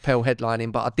gone Chapelle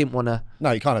headlining, but I didn't want to.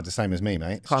 No, you can't have the same as me,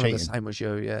 mate. It's Kind cheating. of the same as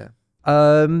you, yeah.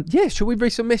 Yeah. Shall we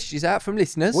read some messages out from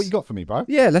listeners? What you got for me, bro?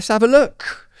 Yeah, let's have a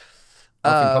look. I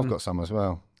think I've got some as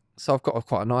well. So I've got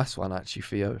quite a nice one actually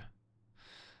for you.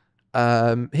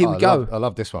 Here we go. I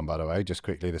love this one, by the way. Just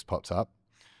quickly, this pops up.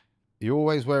 You're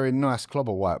always wearing nice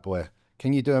clobber, Whiteboy.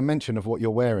 Can you do a mention of what you're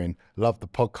wearing? Love the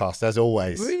podcast as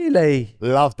always. Really?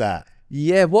 Love that.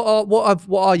 Yeah. What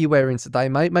are you wearing today,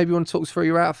 mate? Maybe you want to talk us through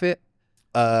your outfit.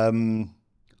 Arnie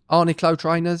Clo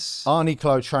trainers. Arnie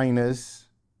Clo trainers.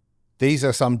 These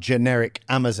are some generic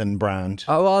Amazon brand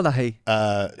Oh, are they?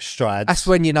 strides. That's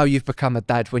when you know you've become a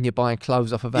dad, when you're buying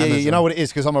clothes off of Yeah, Amazon. you know what it is?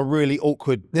 Because I'm a really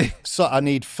awkward... so I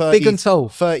need 30, Big and tall.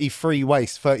 33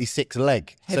 waist, 36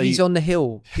 leg. Heavy's on the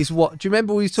hill is what? Do you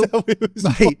remember we was talking?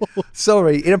 was Mate,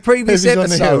 sorry, in a previous Heavy's on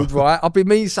the hill. episode, right? I've been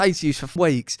meaning to say to you for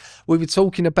weeks. We were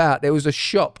talking about there was a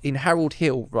shop in Harold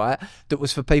Hill, right, that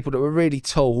was for people that were really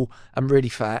tall and really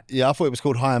fat. Yeah, I thought it was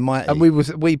called High and Mighty. And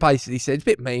we basically said it's a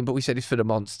bit mean, but we said it's for the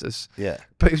monsters. Yeah.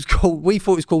 But it was called. We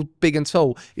thought it was called Big and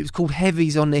Tall. It was called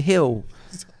Heavy's on the Hill.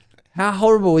 How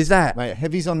horrible is that? Mate,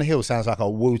 Heavy's on the Hill sounds like a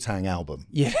Wu-Tang album.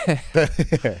 Yeah.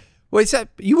 Well, it's that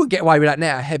you wouldn't get away with that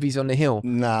now. Heavy's on the Hill.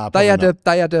 Nah, They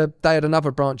probably had not.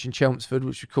 another branch in Chelmsford,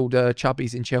 which was called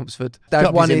Chubby's in Chelmsford. They had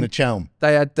Chubby's one in the Chelm.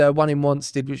 They had one in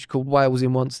Wanstead, which was called Wales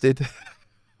in Wanstead.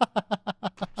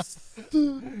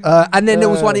 And then there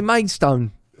was one in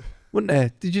Maidstone, wasn't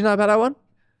there? Did you know about that one?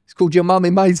 It's called Your Mum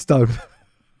in Maidstone.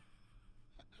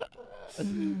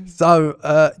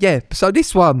 So yeah, so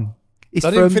this one is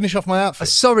I from. didn't finish off my outfit.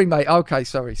 Sorry, mate. Okay,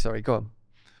 sorry. Go on.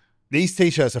 These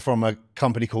t-shirts are from a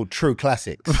company called True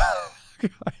Classics.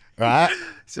 Right?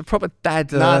 It's a proper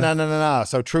dad. No.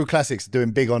 So True Classics are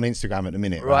doing big on Instagram at the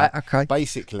minute. Right, okay.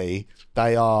 Basically,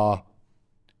 they are,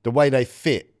 the way they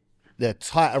fit, they're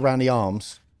tight around the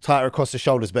arms, tighter across the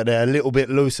shoulders, but they're a little bit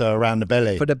looser around the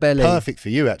belly. For the belly. Perfect for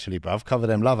you, actually, bruv. Cover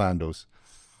them love handles.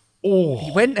 Oh.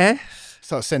 He went there.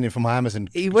 Start sending from my Amazon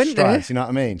He went strides, there. you know what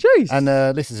I mean? Jeez.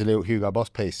 And this is a little Hugo Boss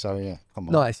piece, so yeah, come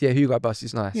on. Nice, yeah. Hugo Boss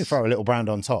is nice. You can throw a little brand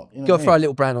on top. You know Got what to I throw a mean?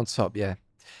 little brand on top, yeah.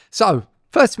 So,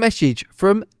 first message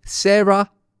from Sarah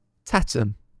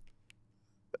Tatum.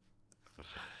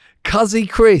 Cuzzy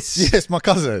Chris. Yes, my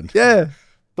cousin. Yeah.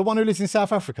 The one who lives in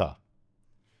South Africa.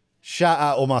 Shout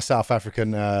out all my South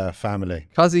African family.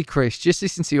 Cuzzy Chris, just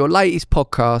listen to your latest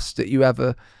podcast that you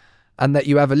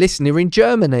have a listener in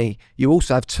Germany. You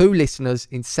also have 2 listeners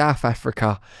in South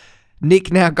Africa.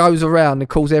 Nick now goes around and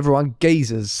calls everyone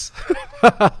geezers.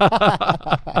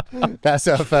 That's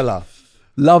our fella.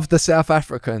 Love the South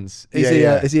Africans.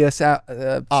 Is he a South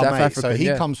Mate, African? so he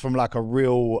comes from like a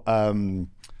real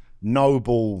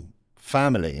noble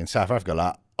family in South Africa,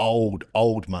 like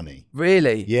old money.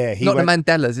 Really? Yeah. Not the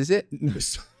Mandelas, is it?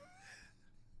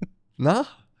 No?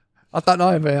 I don't know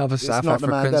any other South It's not the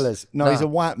Africans. Mandelas. No, he's a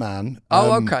white man.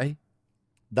 Oh, okay.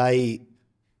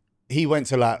 He went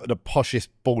to like the poshest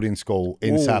boarding school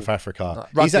in South Africa.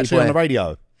 Rugby He's actually boy. on the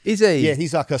radio. Is he? Yeah,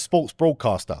 he's like a sports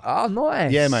broadcaster. Oh,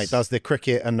 nice. Yeah, mate, does the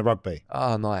cricket and the rugby.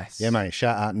 Oh, nice. Yeah, mate,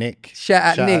 shout out Nick.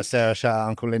 Shout out Nick. Out Sarah, shout out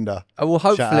Uncle Linda. Oh, well, Shout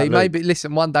out hopefully, Luke. maybe,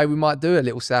 listen, one day we might do a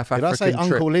little South Did African I say trip.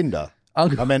 Uncle Linda?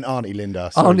 Uncle- I meant Auntie Linda.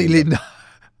 Sorry, Auntie Linda.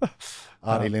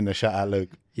 Auntie Linda, shout out Luke.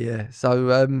 Yeah.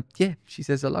 So, yeah, she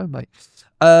says hello, mate.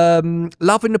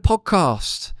 Loving the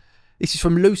podcast. This is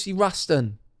from Lucy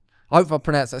Ruston. I hope I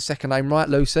pronounced that second name right,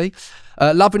 Lucy.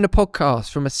 Loving the podcast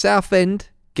from a Southend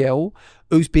girl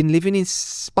who's been living in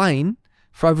Spain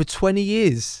for over 20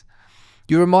 years.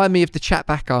 You remind me of the chat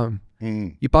back home.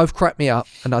 You both crack me up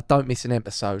and I don't miss an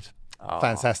episode.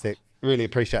 Fantastic. Really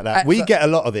appreciate that. We get a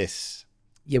lot of this.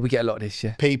 Yeah, we get a lot of this,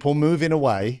 yeah. People moving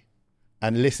away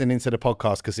and listening to the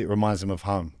podcast because it reminds them of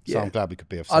home. So Yeah. I'm glad we could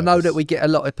be of service. I know that we get a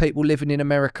lot of people living in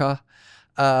America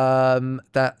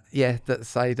that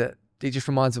say that it just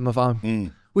reminds them of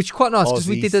home, which is quite nice because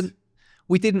Aussies.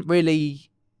 we didn't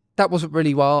really, that wasn't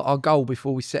really our goal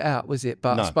before we set out, was it?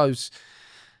 But No. I suppose,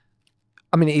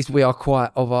 I mean, it is, we're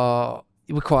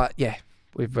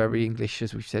very English,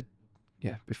 as we've said,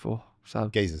 before. So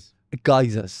Geezers.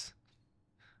 geysers.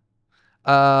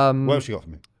 What else you got for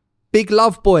me? Big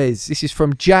love, boys. This is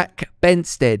from Jack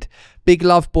Benstead. Big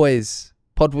love, boys.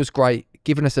 Pod was great,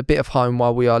 giving us a bit of home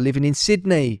while we are living in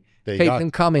Sydney. There you Keep go.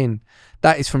 them coming.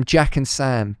 That is from Jack and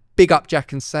Sam. Big up,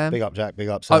 Jack and Sam. Big up, Jack. Big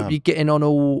up, Sam. Hope you're getting on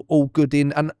all good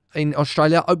in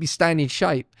Australia. Hope you're staying in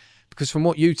shape, because from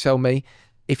what you tell me,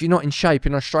 if you're not in shape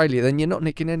in Australia, then you're not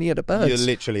nicking any of the birds. You're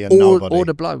literally a nobody. Or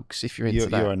the blokes, if you're into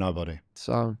that. You're a nobody.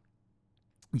 So,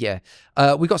 yeah.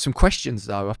 We got some questions,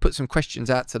 though. I've put some questions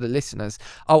out to the listeners.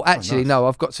 Oh, actually, nice. no,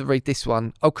 I've got to read this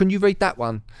one. Oh, can you read that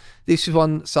one? This is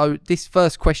one. So this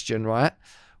first question, right,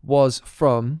 was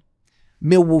from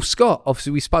Millwall Scott.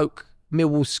 Obviously, we spoke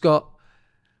Millwall Scott.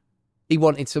 He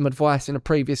wanted some advice in a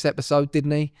previous episode,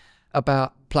 didn't he,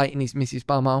 about plating his Mrs.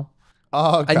 Bumhole?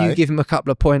 Oh, okay. And you give him a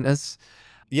couple of pointers.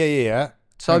 Yeah.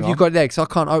 So have you got it there? Because I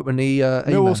can't open the email.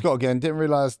 Millwall Scott again. Didn't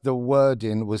realise the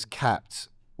wording was capped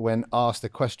when asked a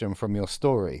question from your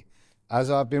story. As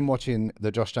I've been watching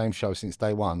the Josh James show since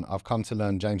day one, I've come to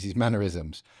learn James's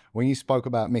mannerisms. When you spoke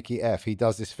about Mickey F, he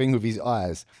does this thing with his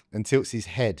eyes and tilts his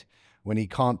head when he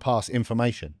can't pass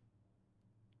information.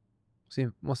 See,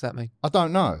 what's that mean? I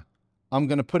don't know. I'm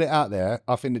going to put it out there.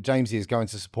 I think that Jamesy is going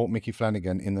to support Mickey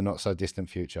Flanagan in the not so distant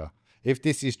future. If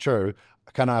this is true,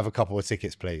 can I have a couple of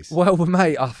tickets, please? Well,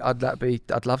 mate,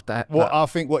 I'd love that. Well, I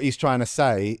think what he's trying to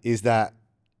say is that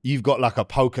you've got like a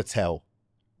poker tell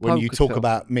when you Poker talk tell.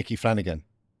 about Mickey Flanagan.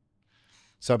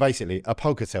 So basically, a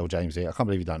poker tell, Jamesy, I can't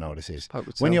believe you don't know what this is.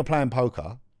 Poker When tell. you're playing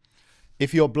poker,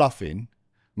 if you're bluffing,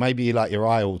 maybe like your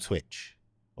eye will twitch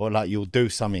or like you'll do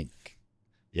something,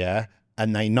 yeah?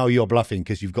 And they know you're bluffing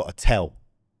because you've got a tell.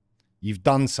 You've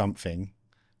done something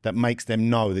that makes them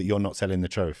know that you're not telling the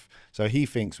truth. So he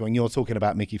thinks when you're talking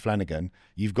about Mickey Flanagan,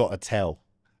 you've got a tell.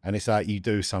 And it's like you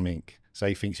do something. So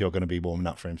he thinks you're going to be warming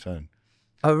up for him soon.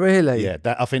 Oh, really? Yeah,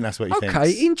 I think that's what he thinks.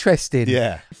 Okay, interesting.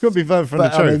 Yeah, couldn't be further from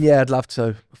But the truth. I mean, yeah, I'd love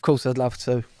to. Of course, I'd love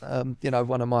to.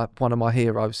 One of my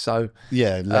heroes. So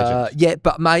Yeah, legend. yeah,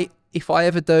 but mate, if I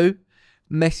ever do,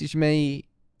 message me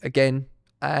again,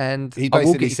 and He I will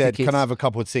basically get you said, tickets. "Can I have a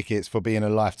couple of tickets for being a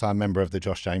lifetime member of the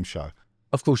Josh James Show?"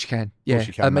 Of course you can. Yeah,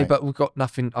 you can, mate. but we've got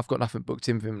nothing. I've got nothing booked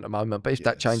in with him at the moment. But if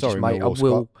that changes, sorry, mate,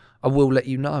 Millwall I will let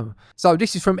you know. So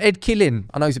this is from Ed Killing.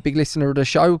 I know he's a big listener of the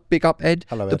show. Big up, Ed.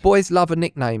 Hello, The Ed. boys love a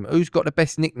nickname. Who's got the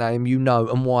best nickname you know,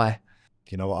 and why?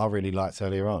 You know what I really liked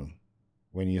earlier on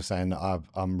when you're saying that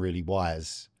I'm really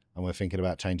wise, and we're thinking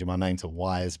about changing my name to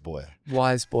Wise Boy.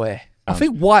 Wise Boy. I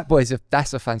think Whiteboy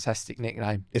that's a fantastic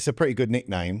nickname. It's a pretty good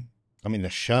nickname. I mean, the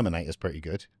Shermanator's pretty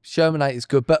good. Shermanator's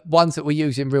good, but ones that we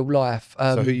use in real life.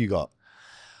 So who you got?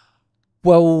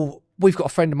 Well, we've got a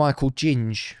friend of mine called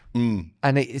Ginge, Mm.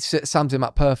 and it sums him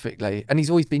up perfectly. And he's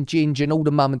always been Ginge, and all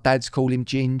the mum and dads call him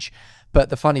Ginge. But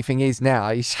the funny thing is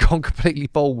now he's gone completely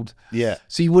bald, Yeah,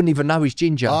 so you wouldn't even know he's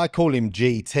Ginger. I call him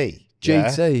GT.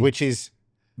 GT. yeah, which is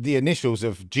the initials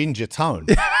of Ginger Tone.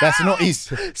 That's not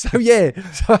his. So yeah,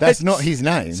 That's not his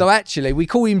name. So actually, we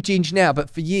call him Ginge now, but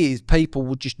for years people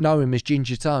would just know him as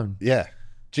Ginger Tone. Yeah.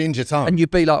 Ginger Tone. And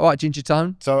you'd be like, right, Ginger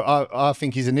Tone. So I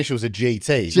think his initials are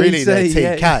GT. Really, they're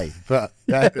yeah. TK, but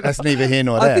that's neither here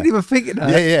nor there. I didn't even think of that.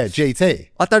 Yeah, GT.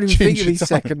 I don't even think of Ginger his Tone.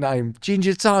 second name.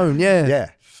 Ginger Tone, yeah.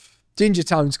 Yeah. Ginger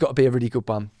Tone's got to be a really good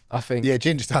one, I think. Yeah,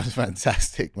 Ginger Tone's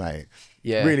fantastic, mate.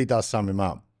 Yeah. Really does sum him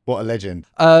up. What a legend.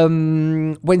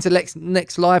 When's the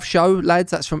next live show,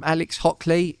 lads? That's from Alex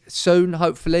Hockley. Soon,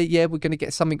 hopefully. Yeah, we're going to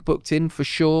get something booked in for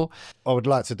sure. I would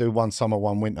like to do one summer,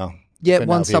 one winter. Yeah,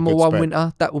 one summer, one spread.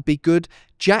 winter. That would be good.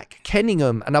 Jack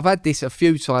Kenningham, and I've had this a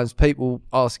few times, people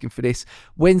asking for this.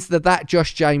 When's the That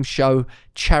Josh James Show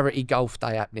charity golf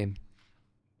day happening?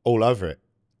 All over it.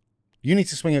 You need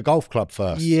to swing a golf club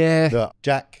first. Yeah. Look,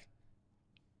 Jack,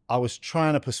 I was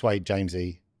trying to persuade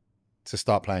Jamesy to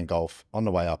start playing golf on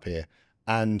the way up here,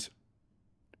 and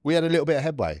we had a little bit of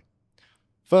headway.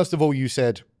 First of all, you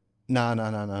said, no. And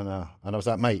I was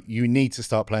like, mate, you need to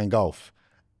start playing golf.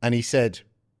 And he said,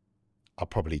 I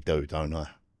probably do, don't I?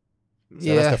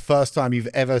 So that's the first time you've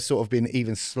ever sort of been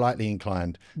even slightly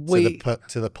inclined to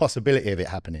the possibility of it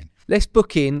happening. Let's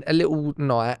book in a little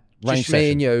night, Rain just me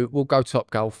session. and you. We'll go top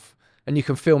golf, and you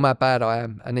can film how bad I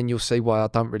am, and then you'll see why I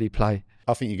don't really play.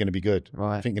 I think you're going to be good.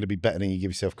 Right. I think you're going to be better than you give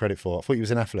yourself credit for. I thought you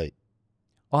was an athlete.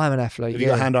 I am an athlete. Have you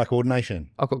got hand-eye coordination?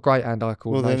 I've got great hand-eye Well,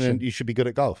 coordination. then you should be good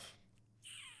at golf.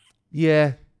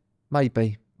 Yeah,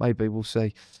 maybe we'll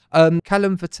see.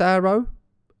 Callum Vitaro.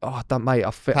 Oh, don't mate.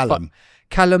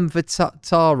 Callum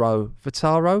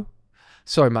Vitaro.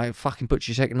 Sorry, mate. I fucking butchered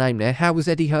your second name there. How was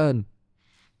Eddie Hearn?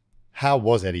 How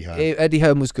was Eddie Hearn? Eddie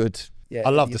Hearn was good. Yeah,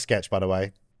 I love the sketch, by the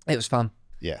way. It was fun.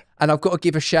 Yeah. And I've got to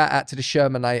give a shout out to the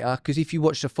Shermanator, because if you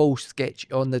watch the full sketch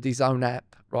on the DAZN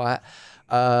app, right,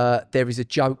 there is a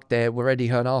joke there where Eddie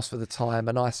Hearn asks for the time,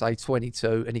 and I say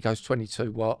 22, and he goes,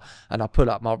 22 what? And I pull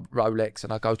up my Rolex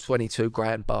and I go, 22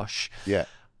 grand Bosch. Yeah.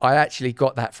 I actually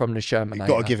got that from the Shermanator. You've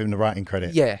got to give him the writing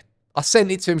credit. Yeah. I sent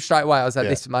it to him straight away. I was like,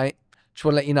 listen, mate, just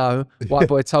want to let you know,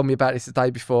 Whiteboy told me about this the day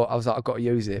before. I was like, I've got to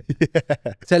use it.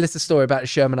 Yeah. Tell us the story about the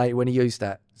Shermanator when he used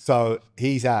that. So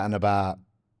he's out and about.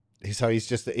 So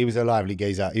he was a lively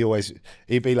geezer.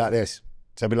 He'd be like this.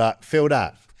 So he'd be like, feel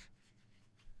that.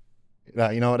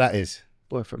 Like, you know what that is?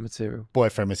 Boyfriend material.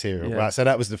 Boyfriend material, right? So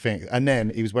that was the thing. And then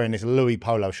he was wearing this Louis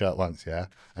polo shirt once, yeah?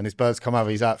 And his birds come over,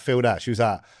 he's like, feel that. She was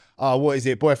like, oh, what is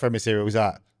it? Boyfriend material? He was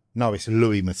like, no, it's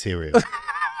Louis material.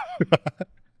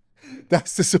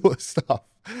 That's the sort of stuff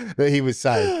that he was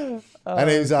saying. And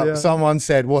it was like, someone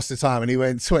said, what's the time? And he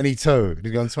went, 22. And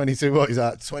he's gone, 22 what? He's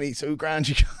like, 22 grand.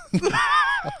 You can't.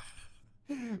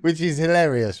 Which is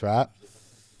hilarious, right?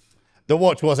 The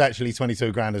watch was actually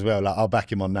 22 grand as well. Like, I'll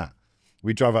back him on that.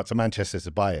 We drove up to Manchester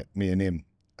to buy it, me and him.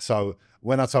 So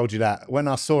when I told you that, when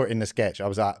I saw it in the sketch, I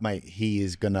was like, mate, he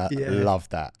is going to love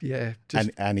that. Yeah.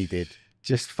 And he did.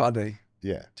 Just funny.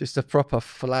 Yeah. Just a proper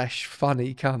flash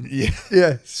funny cunt. Yeah.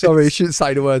 Yeah. Sorry, I shouldn't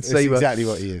say the word That's C word. exactly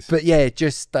what he is. But yeah,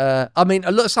 just, I mean,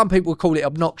 some people call it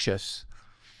obnoxious.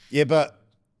 Yeah, but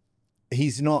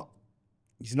he's not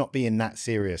being that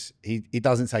serious. He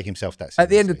doesn't take himself that seriously. At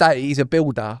the end of the day, he's a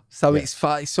builder, so it's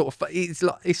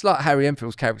like Harry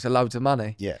Enfield's character, loads of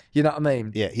money. Yeah, you know what I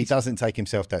mean. Yeah, he doesn't take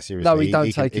himself that seriously. No, he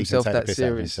don't take himself that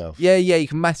serious. Yeah, he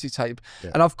can massively take.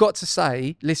 Yeah. And I've got to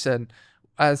say, listen,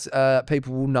 as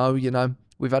people will know, you know,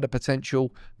 we've had a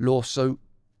potential lawsuit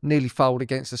nearly filed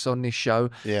against us on this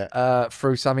show. Yeah,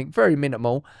 through something very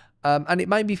minimal. And it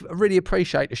made me really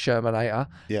appreciate the Shermanator,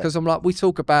 because I'm like, we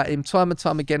talk about him time and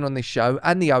time again on this show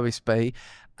and the OSB,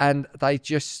 and they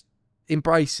just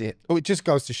embrace it. Well, it just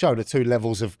goes to show the two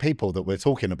levels of people that we're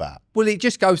talking about. Well, it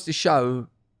just goes to show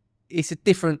it's a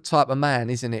different type of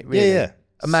man, isn't it? Really? Yeah.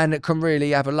 A man that can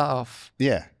really have a laugh.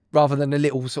 Yeah. Rather than a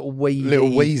little sort of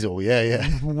little weasel.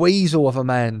 Yeah. Weasel of a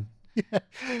man. Yeah.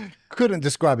 Couldn't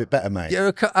describe it better, mate.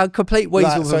 You're a complete weasel.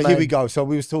 Like, of a so man. here we go. So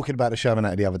we was talking about the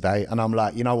Shermanator the other day, and I'm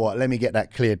like, you know what? Let me get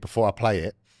that cleared before I play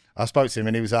it. I spoke to him,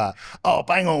 and he was like, "Oh,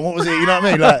 bang on! What was it? You know what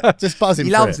I mean? Like, just buzzing."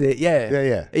 He loves it. Yeah.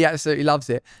 Yeah. He absolutely loves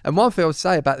it. And one thing I would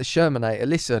say about the Shermanator,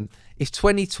 listen, if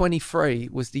 2023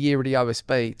 was the year of the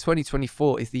OSB,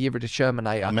 2024 is the year of the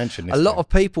Shermanator. I mentioned this. A lot of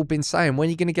people been saying, when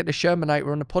are you going to get the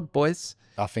Shermanator on the pod, boys?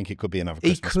 I think it could be another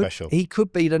Christmas special. He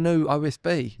could be the new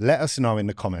OSB. Let us know in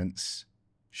the comments.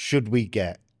 Should we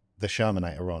get the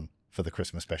Shermanator on for the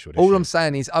Christmas special this All year? I'm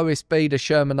saying is OSB, the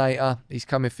Shermanator, he's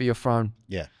coming for your throne.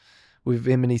 Yeah. With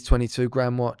him and his 22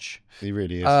 grand watch. He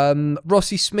really is.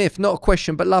 Rossi Smith, not a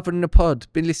question, but loving the pod.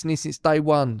 Been listening since day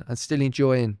one and still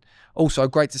enjoying. Also,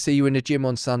 great to see you in the gym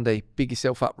on Sunday. Big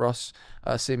yourself up, Ross.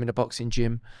 See him in the boxing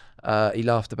gym. He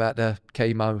laughed about the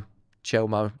chemo,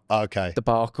 Chelmo,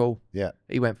 debacle. Yeah.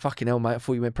 He went, fucking hell, mate. I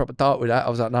thought you went proper dark with that. I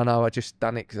was like, no, I just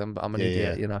done it because I'm an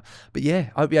idiot, you know. But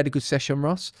yeah, I hope you had a good session,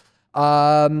 Ross.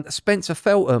 Spencer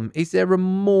Feltham, is there a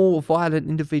more violent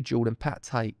individual than Pat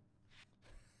Tate?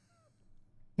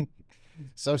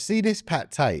 So see this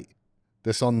Pat Tate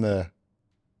that's on the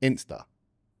Insta?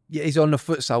 Yeah, he's on the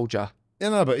Foot Soldier. Yeah,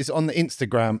 no, but it's on the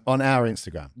Instagram, on our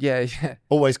Instagram. Yeah.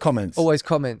 Always comments. Always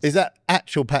comments. Is that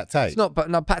actual Pat Tate? It's not, but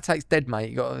no, Pat Tate's dead,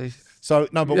 mate. So,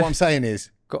 no, but what I'm saying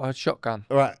is... Got a shotgun.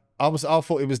 All right, I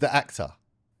thought it was the actor.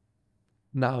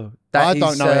 No. I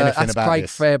don't know anything that's about Craig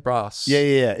this. Fairbrass.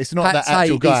 Yeah. It's not Pat that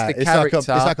actual Tate is guy. the It's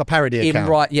character like a parody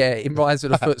account. In Rise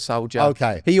of the Foot Soldier.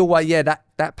 Okay. He always, that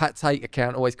Pat Tate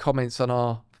account always comments on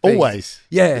our feed. Always?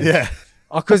 Yeah. Yeah.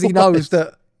 Because he knows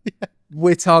that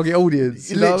we're target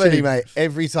audience. You know what I Literally, mean? mate,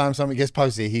 every time something gets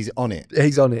posted, he's on it.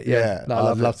 He's on it, yeah. No,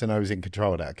 I'd love to know who's in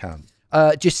control of that account.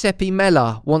 Giuseppe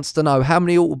Mella wants to know, how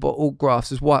many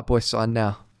autographs has Whiteboy signed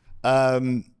now?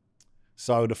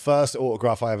 So the first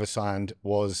autograph I ever signed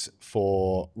was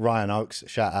for Ryan Oakes,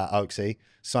 shout out Oaksy,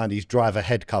 signed his driver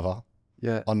head cover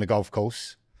on the golf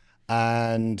course.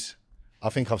 And I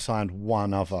think I've signed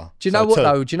one other. Do you know what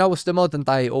though? Do you know what's the modern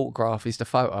day autograph is the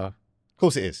photo? Of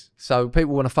course it is. So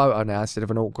people want a photo now instead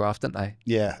of an autograph, don't they?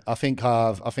 Yeah, I think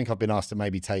I've been asked to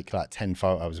maybe take like 10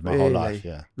 photos my whole life.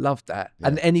 Yeah. Love that. Yeah.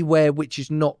 And anywhere which has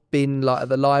not been like at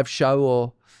the live show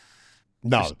or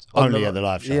No, only at the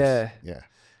live shows. Yeah.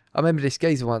 I remember this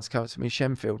geezer once came up to me in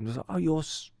Shenfield and was like, "Oh,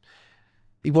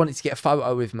 he wanted to get a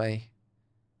photo with me."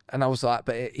 And I was like,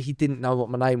 but he didn't know what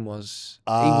my name was.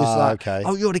 He was like, okay.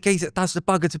 "Oh, you're the geezer that does the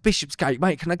bugger to Bishopsgate,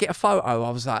 mate. Can I get a photo?"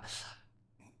 I was like,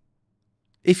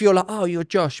 if you're like, "Oh, you're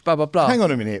Josh, blah, blah, blah." Hang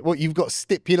on a minute. What, you've got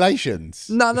stipulations?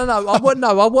 No.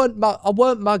 I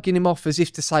weren't mugging him off as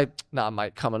if to say, "Nah,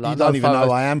 mate, come on." Like, You don't even know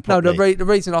who I am properly. No, the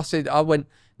reason I said, I went,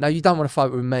 "No, you don't want a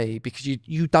photo with me because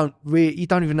you don't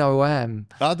even know who I am."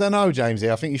 I don't know,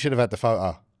 Jamesy. I think you should have had the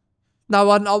photo. No,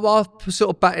 I sort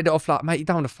of batted it off like, "Mate, you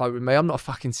don't want a photo with me. I'm not a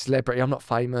fucking celebrity. I'm not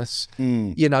famous.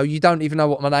 You know, you don't even know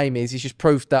what my name is. It's just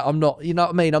proof that I'm not, you know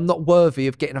what I mean? I'm not worthy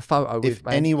of getting a photo with, If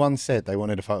man." anyone said they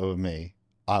wanted a photo with me,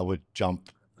 I would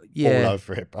jump all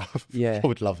over it, bro. Yeah. I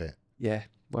would love it. Yeah.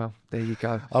 Well, there you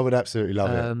go. I would absolutely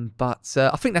love it. But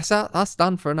I think that's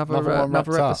done for another wrapped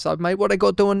episode, mate. What they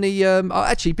got to do on the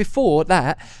actually before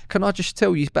that, can I just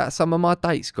tell you about some of my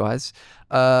dates, guys?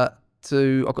 I've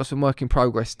got some work in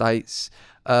progress dates.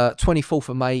 24th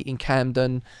of May in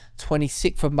Camden,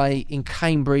 26th of May in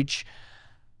Cambridge.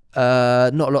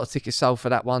 Not a lot of tickets sold for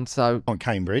that one, so On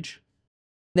Cambridge.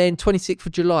 then 26th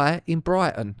of July in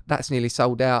Brighton. That's nearly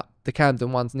sold out. The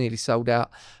Camden one's nearly sold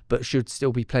out, but should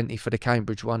still be plenty for the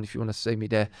Cambridge one if you want to see me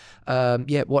there.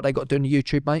 Yeah, what they got to do on the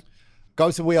YouTube, mate?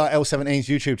 Go to We Are L17's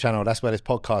YouTube channel. That's where this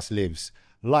podcast lives.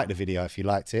 Like the video if you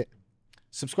liked it.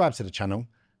 Subscribe to the channel.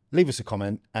 Leave us a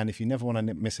comment. And if you never want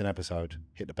to miss an episode,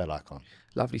 hit the bell icon.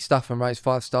 Lovely stuff. And rates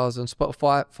 5 stars on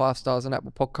Spotify, 5 stars on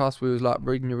Apple Podcasts. We always like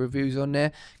reading your reviews on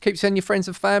there. Keep sending your friends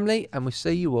and family, and we'll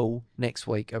see you all next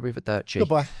week. Arrivederci.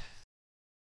 Goodbye.